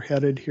where we're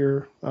headed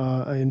here,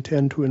 I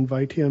intend to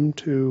invite him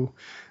to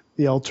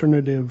the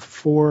alternative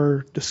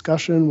 4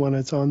 discussion when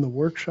it's on the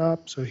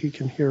workshop, so he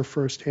can hear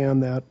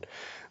firsthand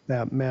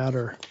that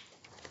matter.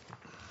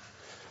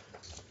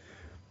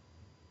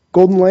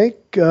 Golden Lake,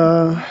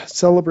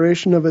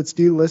 celebration of its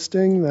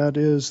delisting, that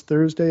is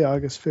Thursday,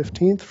 August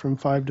 15th from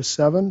 5 to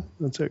 7.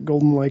 That's at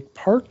Golden Lake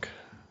Park.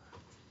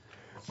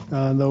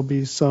 There'll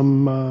be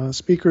some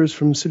speakers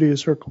from City of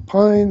Circle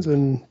Pines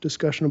and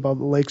discussion about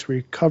the lake's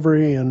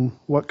recovery and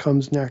what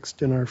comes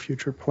next in our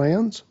future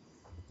plans.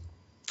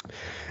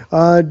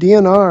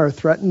 DNR,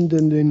 threatened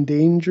and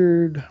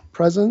endangered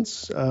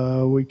presence.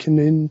 We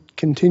can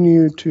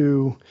continue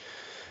to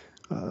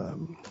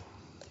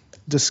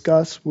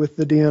discuss with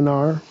the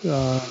DNR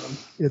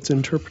its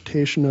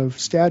interpretation of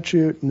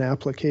statute and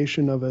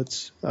application of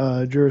its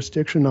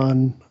jurisdiction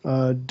on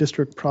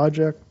district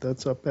project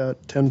that's up at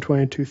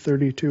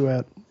 102232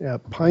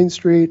 at Pine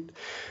Street.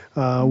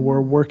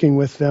 We're working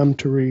with them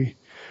to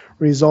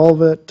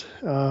resolve it.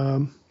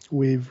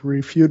 We've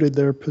refuted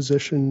their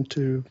position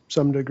to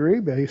some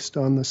degree based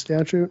on the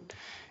statute,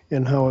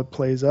 and how it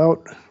plays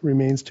out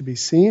remains to be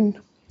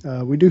seen.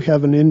 We do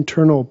have an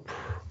internal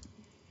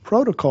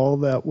protocol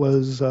that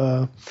was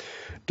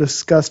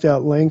discussed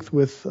at length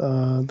with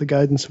the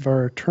guidance of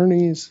our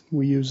attorneys.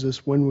 We use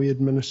this when we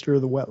administer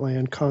the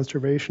Wetland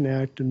Conservation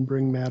Act and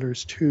bring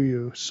matters to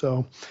you.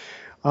 So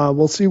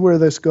we'll see where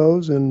this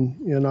goes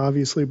and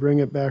obviously bring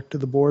it back to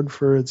the board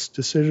for its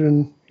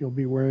decision. You'll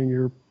be wearing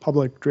your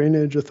Public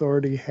Drainage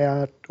Authority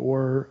hat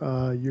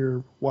or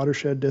your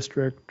Watershed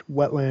District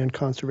Wetland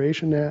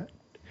Conservation Act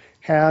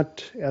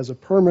hat as a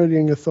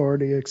permitting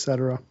authority, et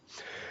cetera.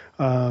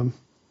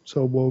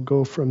 So we'll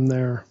go from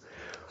there.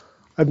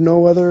 I have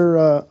no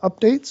other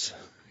updates.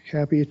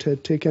 Happy to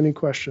take any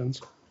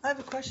questions. I have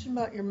a question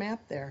about your map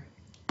there.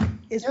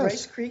 Is Yes.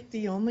 Rice Creek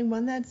the only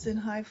one that's in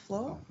high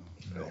flow?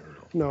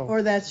 No.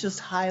 Or that's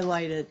just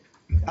highlighted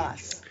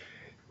us?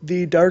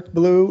 The dark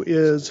blue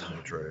is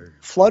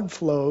flood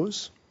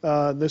flows.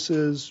 This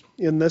is,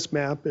 in this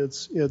map,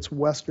 it's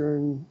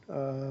Western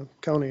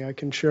County. I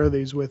can share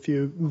these with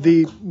you.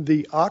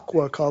 The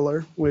aqua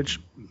color, which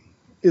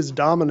is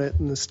dominant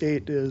in the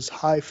state, is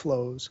high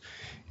flows.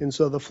 And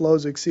so the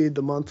flows exceed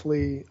the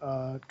monthly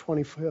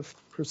 25th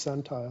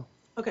percentile.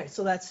 Okay,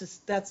 so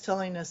that's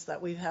telling us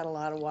that we've had a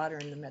lot of water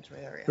in the metro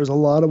area. There's a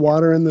lot of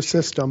water in the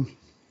system,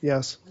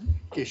 yes. In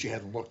case you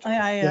hadn't looked.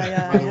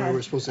 Yeah. By the way,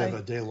 we're supposed to have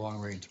a day-long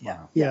rain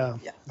tomorrow. Yeah.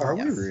 Are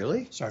we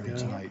really? Starting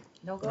tonight.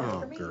 No go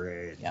Oh, for me.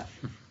 great. Yeah.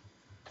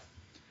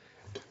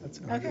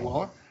 Okay.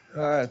 Waller?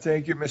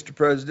 Thank you, Mr.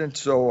 President.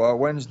 So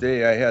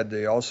Wednesday, I had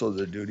also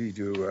the duty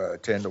to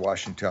attend the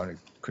Washington County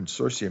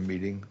Consortium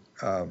meeting,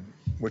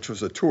 which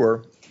was a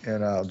tour,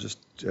 and I'll just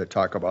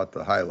talk about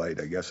the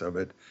highlight, I guess, of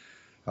it.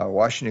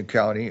 Washington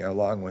County,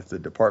 along with the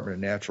Department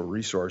of Natural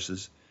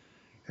Resources,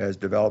 has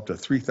developed a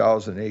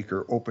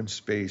 3,000-acre open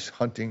space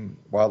hunting,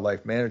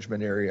 wildlife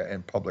management area,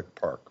 and public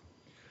park.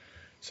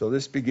 So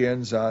this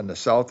begins on the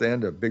south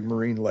end of Big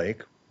Marine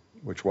Lake,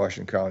 which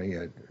Washington County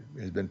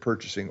has been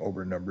purchasing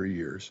over a number of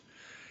years,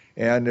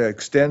 and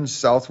extends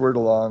southward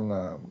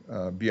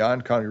along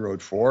beyond County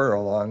Road 4,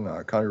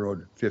 along County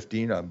Road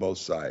 15 on both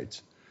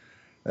sides.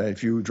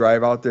 If you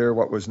drive out there,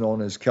 what was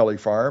known as Kelly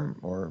Farm,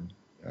 or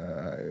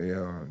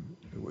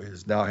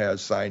now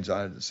has signs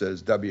on it that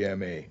says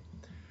WMA.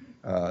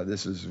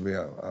 This is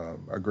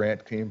a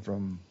grant came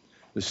from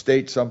the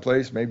state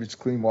someplace, maybe it's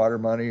clean water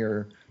money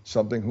or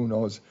something, who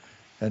knows,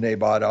 and they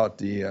bought out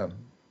the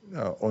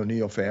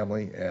O'Neill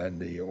family, and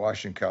the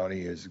Washington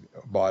County has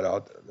bought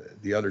out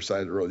the other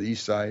side of the road, the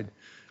east side,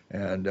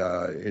 and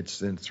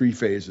it's in 3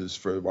 phases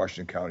for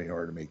Washington County in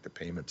order to make the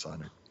payments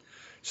on it.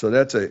 So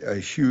that's a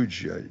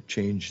huge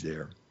change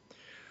there.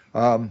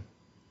 I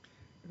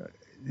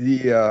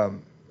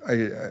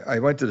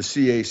went to the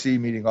CAC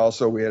meeting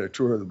also. We had a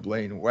tour of the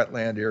Blaine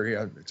wetland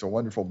area. It's a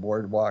wonderful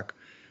boardwalk.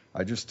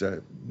 I just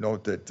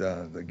note that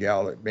the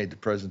gal that made the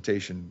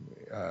presentation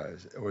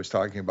was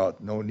talking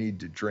about no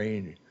need to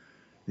drain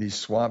these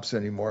swamps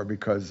anymore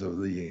because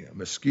of the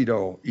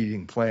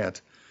mosquito-eating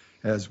plant,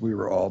 as we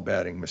were all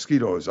batting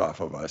mosquitoes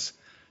off of us.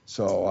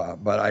 So,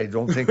 but I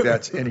don't think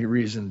that's any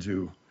reason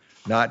to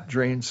not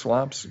drain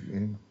swamps.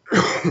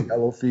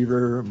 Yellow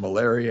fever,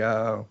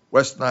 malaria,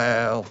 West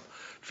Nile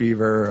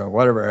fever,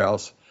 whatever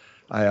else.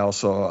 I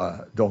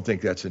also don't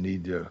think that's a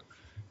need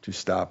to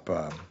stop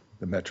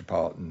the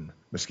Metropolitan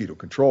Mosquito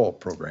Control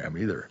Program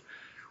either.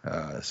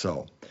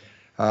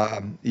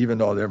 Even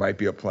though there might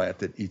be a plant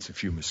that eats a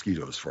few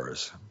mosquitoes for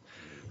us.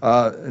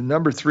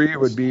 Number 3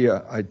 would be,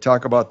 I'd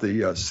talk about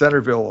the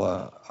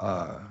Centerville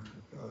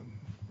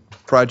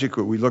project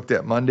that we looked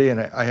at Monday,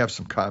 and I have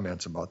some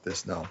comments about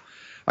this now.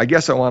 I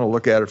guess I want to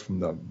look at it from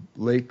the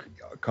lake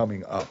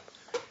coming up.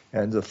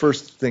 And the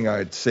first thing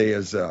I'd say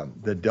is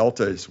the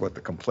delta is what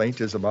the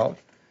complaint is about,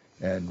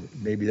 and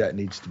maybe that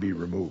needs to be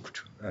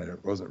removed. And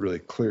it wasn't really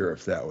clear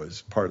if that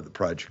was part of the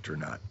project or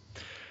not.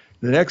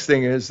 The next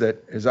thing is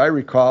that, as I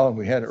recall, and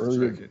we had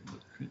earlier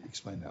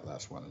Explain that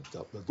last one.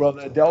 Well,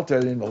 the delta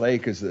in the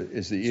lake is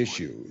the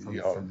issue,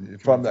 you know,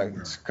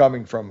 it's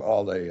coming from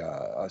all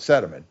the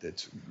sediment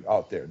that's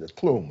out there, the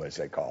plume, as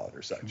they call it,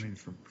 or such.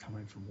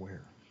 Coming from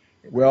where?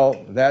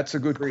 Well, that's a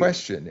good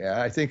question.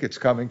 Yeah, I think it's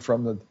coming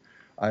from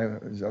I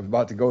was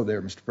about to go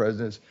there, Mr.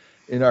 President.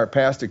 In our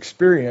past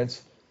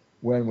experience,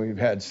 when we've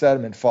had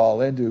sediment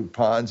fall into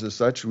ponds as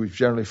such, we've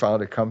generally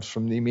found it comes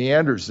from the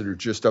meanders that are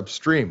just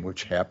upstream,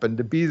 which happen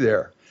to be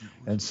there.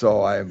 And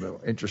so I'm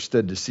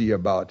interested to see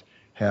about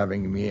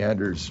having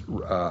meanders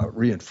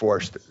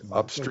reinforced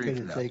upstream.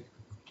 Okay to take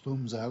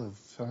plumes out of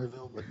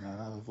Centerville, but not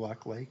out of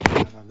Lock Lake?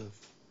 Not out of...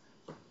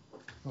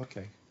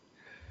 Okay.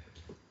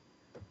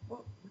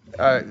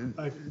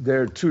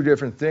 There are two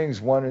different things.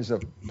 One is a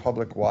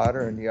public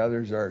water and the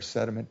others are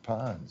sediment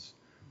ponds.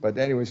 But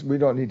anyways, we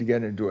don't need to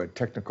get into a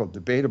technical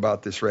debate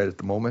about this right at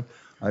the moment.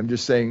 I'm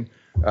just saying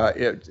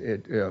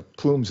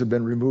plumes have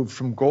been removed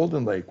from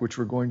Golden Lake, which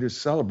we're going to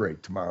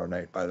celebrate tomorrow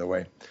night, by the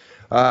way.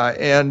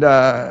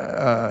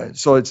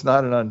 So it's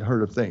not an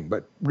unheard of thing.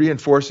 But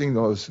reinforcing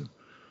those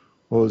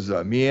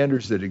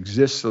meanders that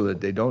exist so that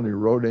they don't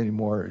erode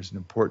anymore is an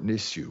important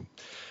issue.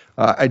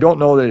 I don't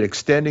know that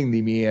extending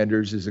the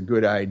meanders is a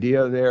good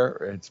idea there.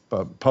 It's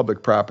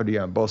public property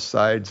on both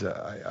sides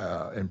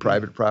and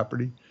private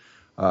property.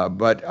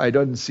 But I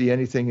don't see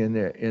anything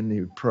in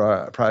the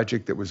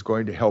project that was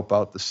going to help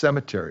out the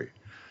cemetery.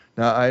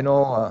 Now, I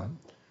know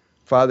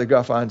Father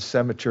Guffon's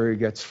cemetery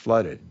gets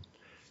flooded.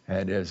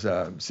 And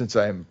since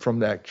I'm from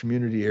that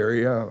community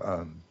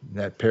area,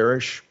 that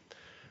parish,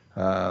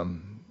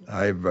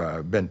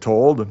 I've been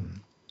told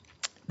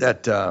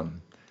that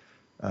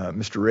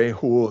Mr. Ray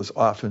Houle is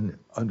often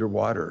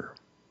underwater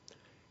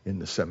in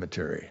the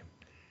cemetery.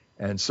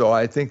 And so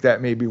I think that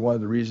may be one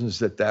of the reasons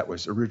that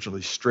was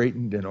originally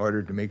straightened in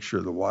order to make sure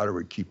the water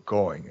would keep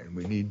going. And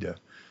we need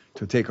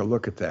to take a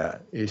look at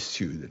that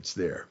issue that's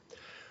there.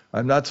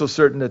 I'm not so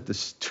certain that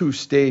this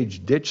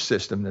two-stage ditch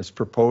system that's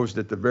proposed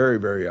at the very,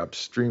 very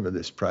upstream of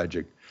this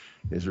project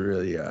is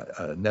really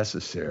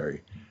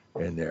necessary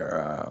in there.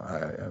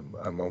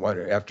 I'm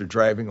wondering, after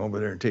driving over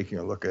there and taking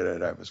a look at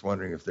it, I was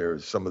wondering if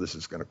some of this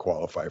is going to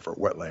qualify for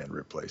wetland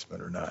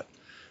replacement or not.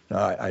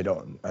 Now, I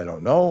don't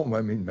know.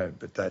 I mean,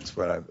 but that's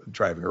what I'm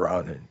driving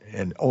around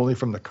and only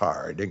from the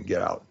car. I didn't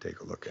get out and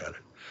take a look at it.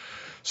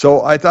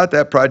 So I thought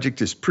that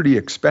project is pretty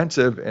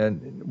expensive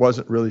and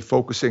wasn't really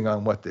focusing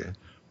on what the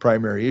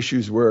primary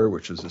issues were,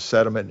 which was the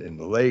sediment in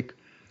the lake,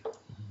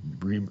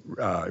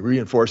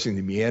 reinforcing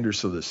the meanders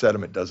so the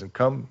sediment doesn't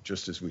come,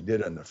 just as we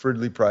did on the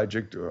Fridley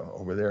project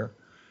over there.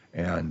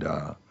 And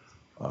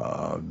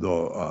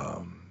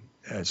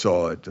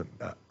so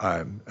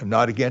I'm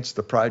not against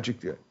the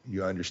project,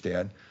 you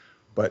understand,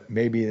 but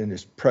maybe in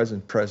its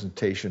present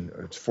presentation,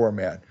 its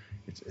format,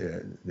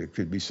 there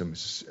could be some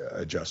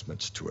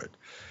adjustments to it.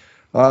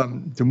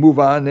 To move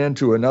on then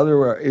to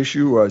another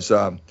issue was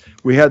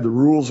we had the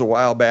rules a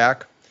while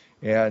back,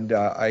 and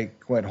I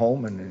went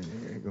home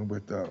and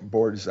with the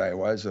board as I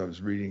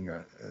was reading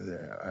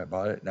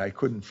about it, and I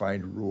couldn't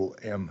find Rule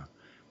M,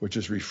 which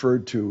is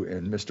referred to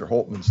in Mr.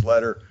 Holtman's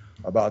letter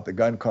about the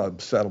gun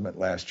club settlement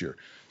last year.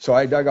 So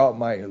I dug out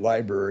my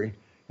library,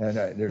 and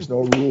there's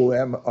no Rule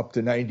M up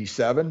to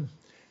 97,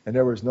 and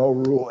there was no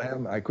Rule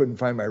M. I couldn't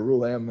find my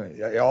Rule M.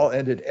 It all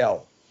ended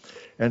L.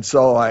 And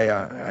so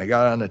I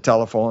got on the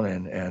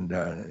telephone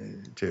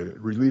and to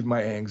relieve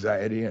my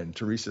anxiety, and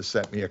Teresa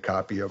sent me a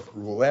copy of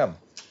Rule M,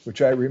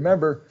 which I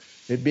remember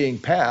it being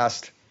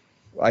passed.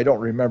 I don't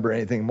remember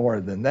anything more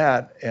than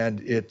that,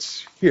 and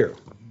it's here.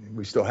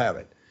 We still have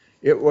it.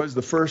 It was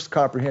the first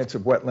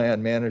comprehensive wetland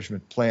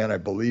management plan, I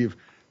believe,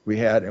 we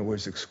had, and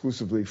was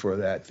exclusively for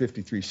that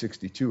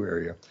 5362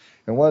 area.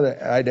 And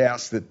I'd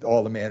ask that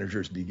all the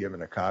managers be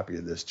given a copy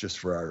of this just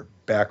for our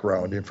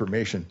background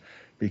information,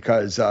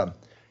 because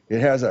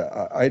it has an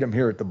item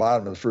here at the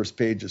bottom of the first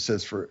page that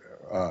says for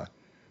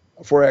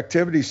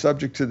activities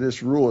subject to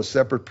this rule, a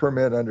separate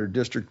permit under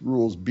district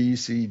rules B,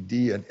 C,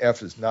 D, and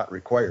F is not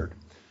required.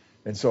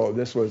 And so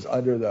this was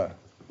under the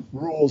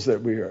rules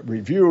that we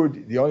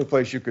reviewed. The only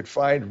place you could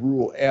find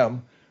Rule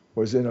M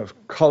was in a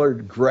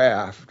colored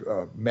graph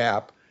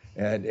map,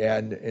 and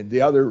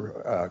the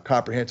other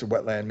comprehensive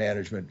wetland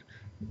management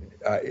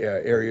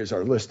areas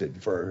are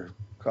listed for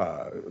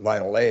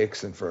Lionel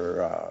Lakes and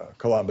for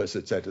Columbus,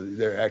 et cetera.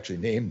 They're actually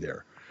named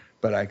there.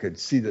 But I could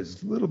see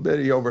this little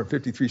bitty over in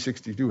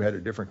 5362 had a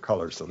different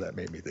color, so that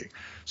made me think.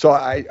 So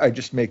I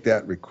just make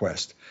that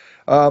request.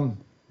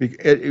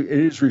 It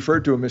is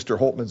referred to in Mr.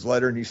 Holtman's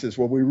letter, and he says,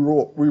 well, we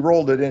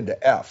rolled it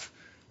into F.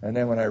 And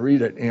then when I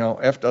read it,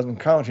 F doesn't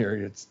count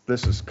here.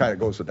 This kind of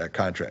goes with that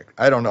contract.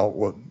 I don't know.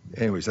 Well,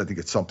 anyways, I think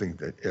it's something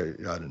that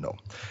you ought to know.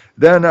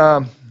 Then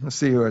let's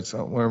see,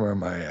 where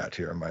am I at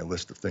here on my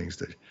list of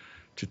things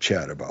to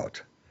chat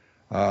about?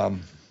 I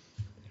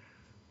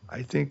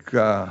think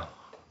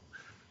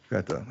got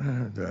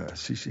the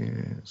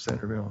CC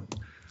Centerville.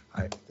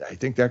 I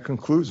think that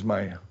concludes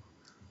my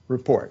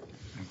report.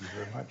 Thank you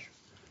very much.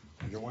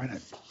 Thank you,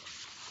 Wynette.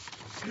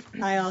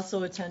 I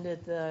also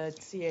attended the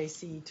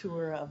CAC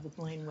tour of the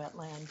Blaine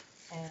wetland,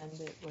 and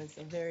it was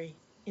a very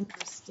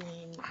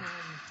interesting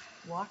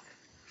walk.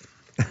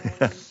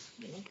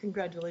 And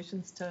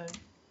congratulations to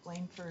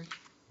Blaine for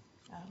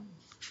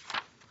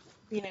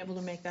being able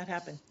to make that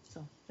happen.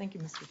 So thank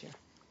you, Mr. Chair.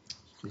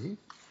 Steve?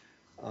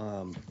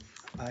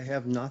 I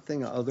have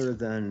nothing other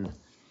than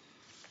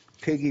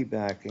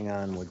piggybacking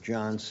on what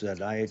John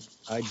said. I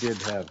did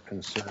have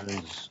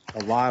concerns,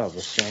 a lot of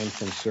the same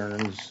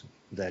concerns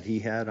that he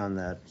had on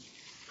that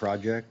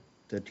project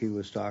that he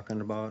was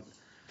talking about.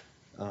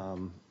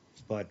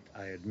 But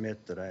I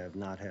admit that I have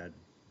not had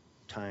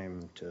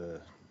time to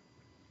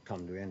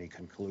come to any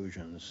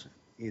conclusions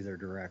either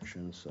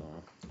direction, so.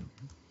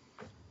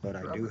 But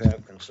I do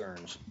have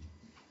concerns.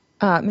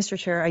 Mr.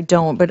 Chair, I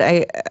don't, but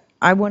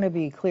I want to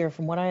be clear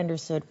from what I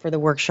understood for the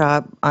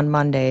workshop on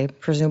Monday,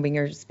 presuming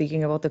you're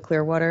speaking about the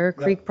Clearwater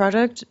Creek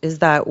project, is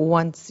that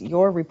once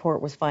your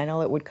report was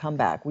final, it would come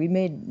back. We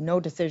made no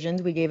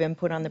decisions. We gave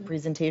input on the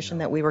presentation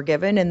that we were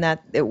given, and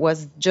that it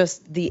was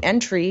just the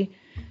entry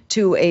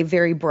to a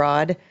very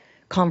broad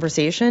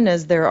conversation,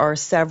 as there are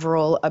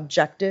several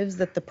objectives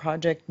that the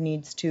project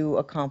needs to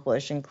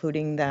accomplish,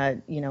 including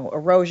that,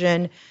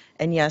 erosion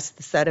and yes,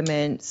 the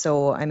sediment.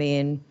 So, I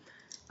mean,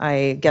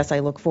 I guess I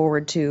look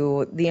forward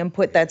to the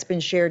input that's been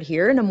shared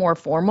here in a more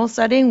formal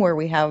setting where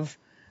we have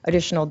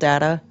additional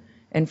data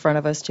in front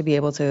of us to be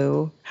able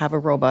to have a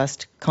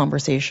robust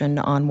conversation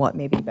on what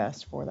may be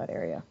best for that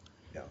area.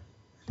 Yeah.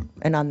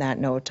 And on that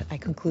note, I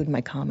conclude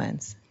my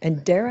comments.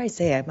 And dare I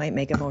say, I might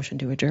make a motion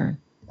to adjourn.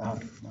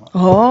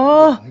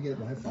 Oh, I get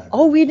my 5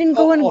 oh, we didn't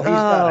go in. He's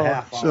got a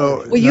half hour.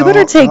 So. Well, you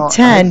better take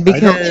 10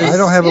 because. I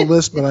don't have a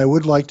list, but I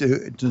would like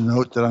to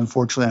note that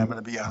unfortunately I'm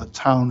going to be out of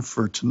town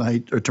for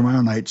tonight or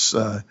tomorrow night's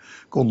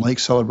Golden Lake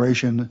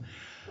celebration.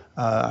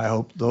 I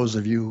hope those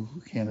of you who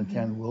can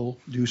attend will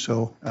do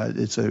so.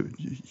 It's an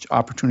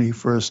opportunity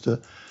for us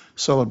to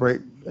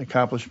celebrate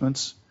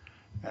accomplishments,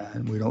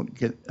 and we don't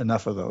get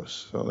enough of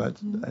those. So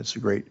that's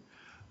great.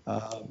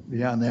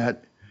 Beyond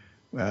that,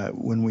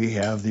 when we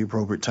have the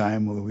appropriate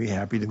time, we'll be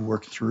happy to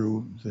work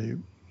through the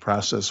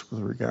process with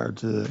regard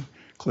to the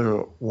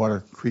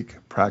Clearwater Creek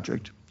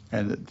project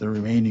and the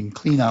remaining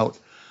clean out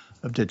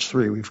of ditch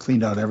 3. We've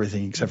cleaned out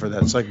everything except for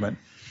that segment,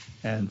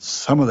 and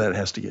some of that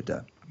has to get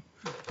done.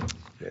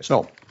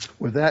 So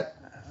with that,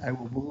 I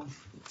will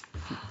move.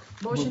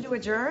 Motion to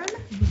adjourn?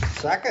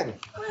 Second.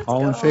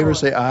 All in favor,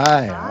 say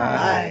aye.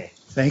 Aye.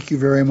 Thank you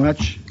very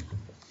much.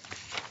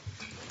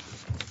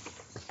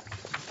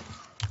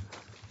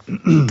 I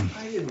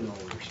didn't know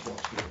we were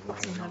supposed to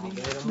be going all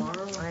day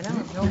tomorrow. I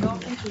know.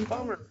 No,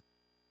 Bummer.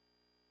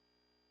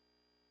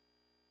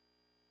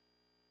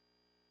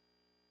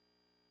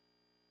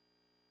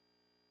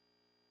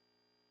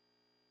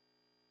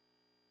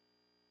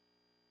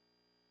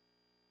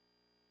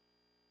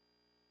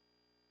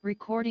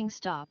 Recording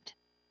stopped.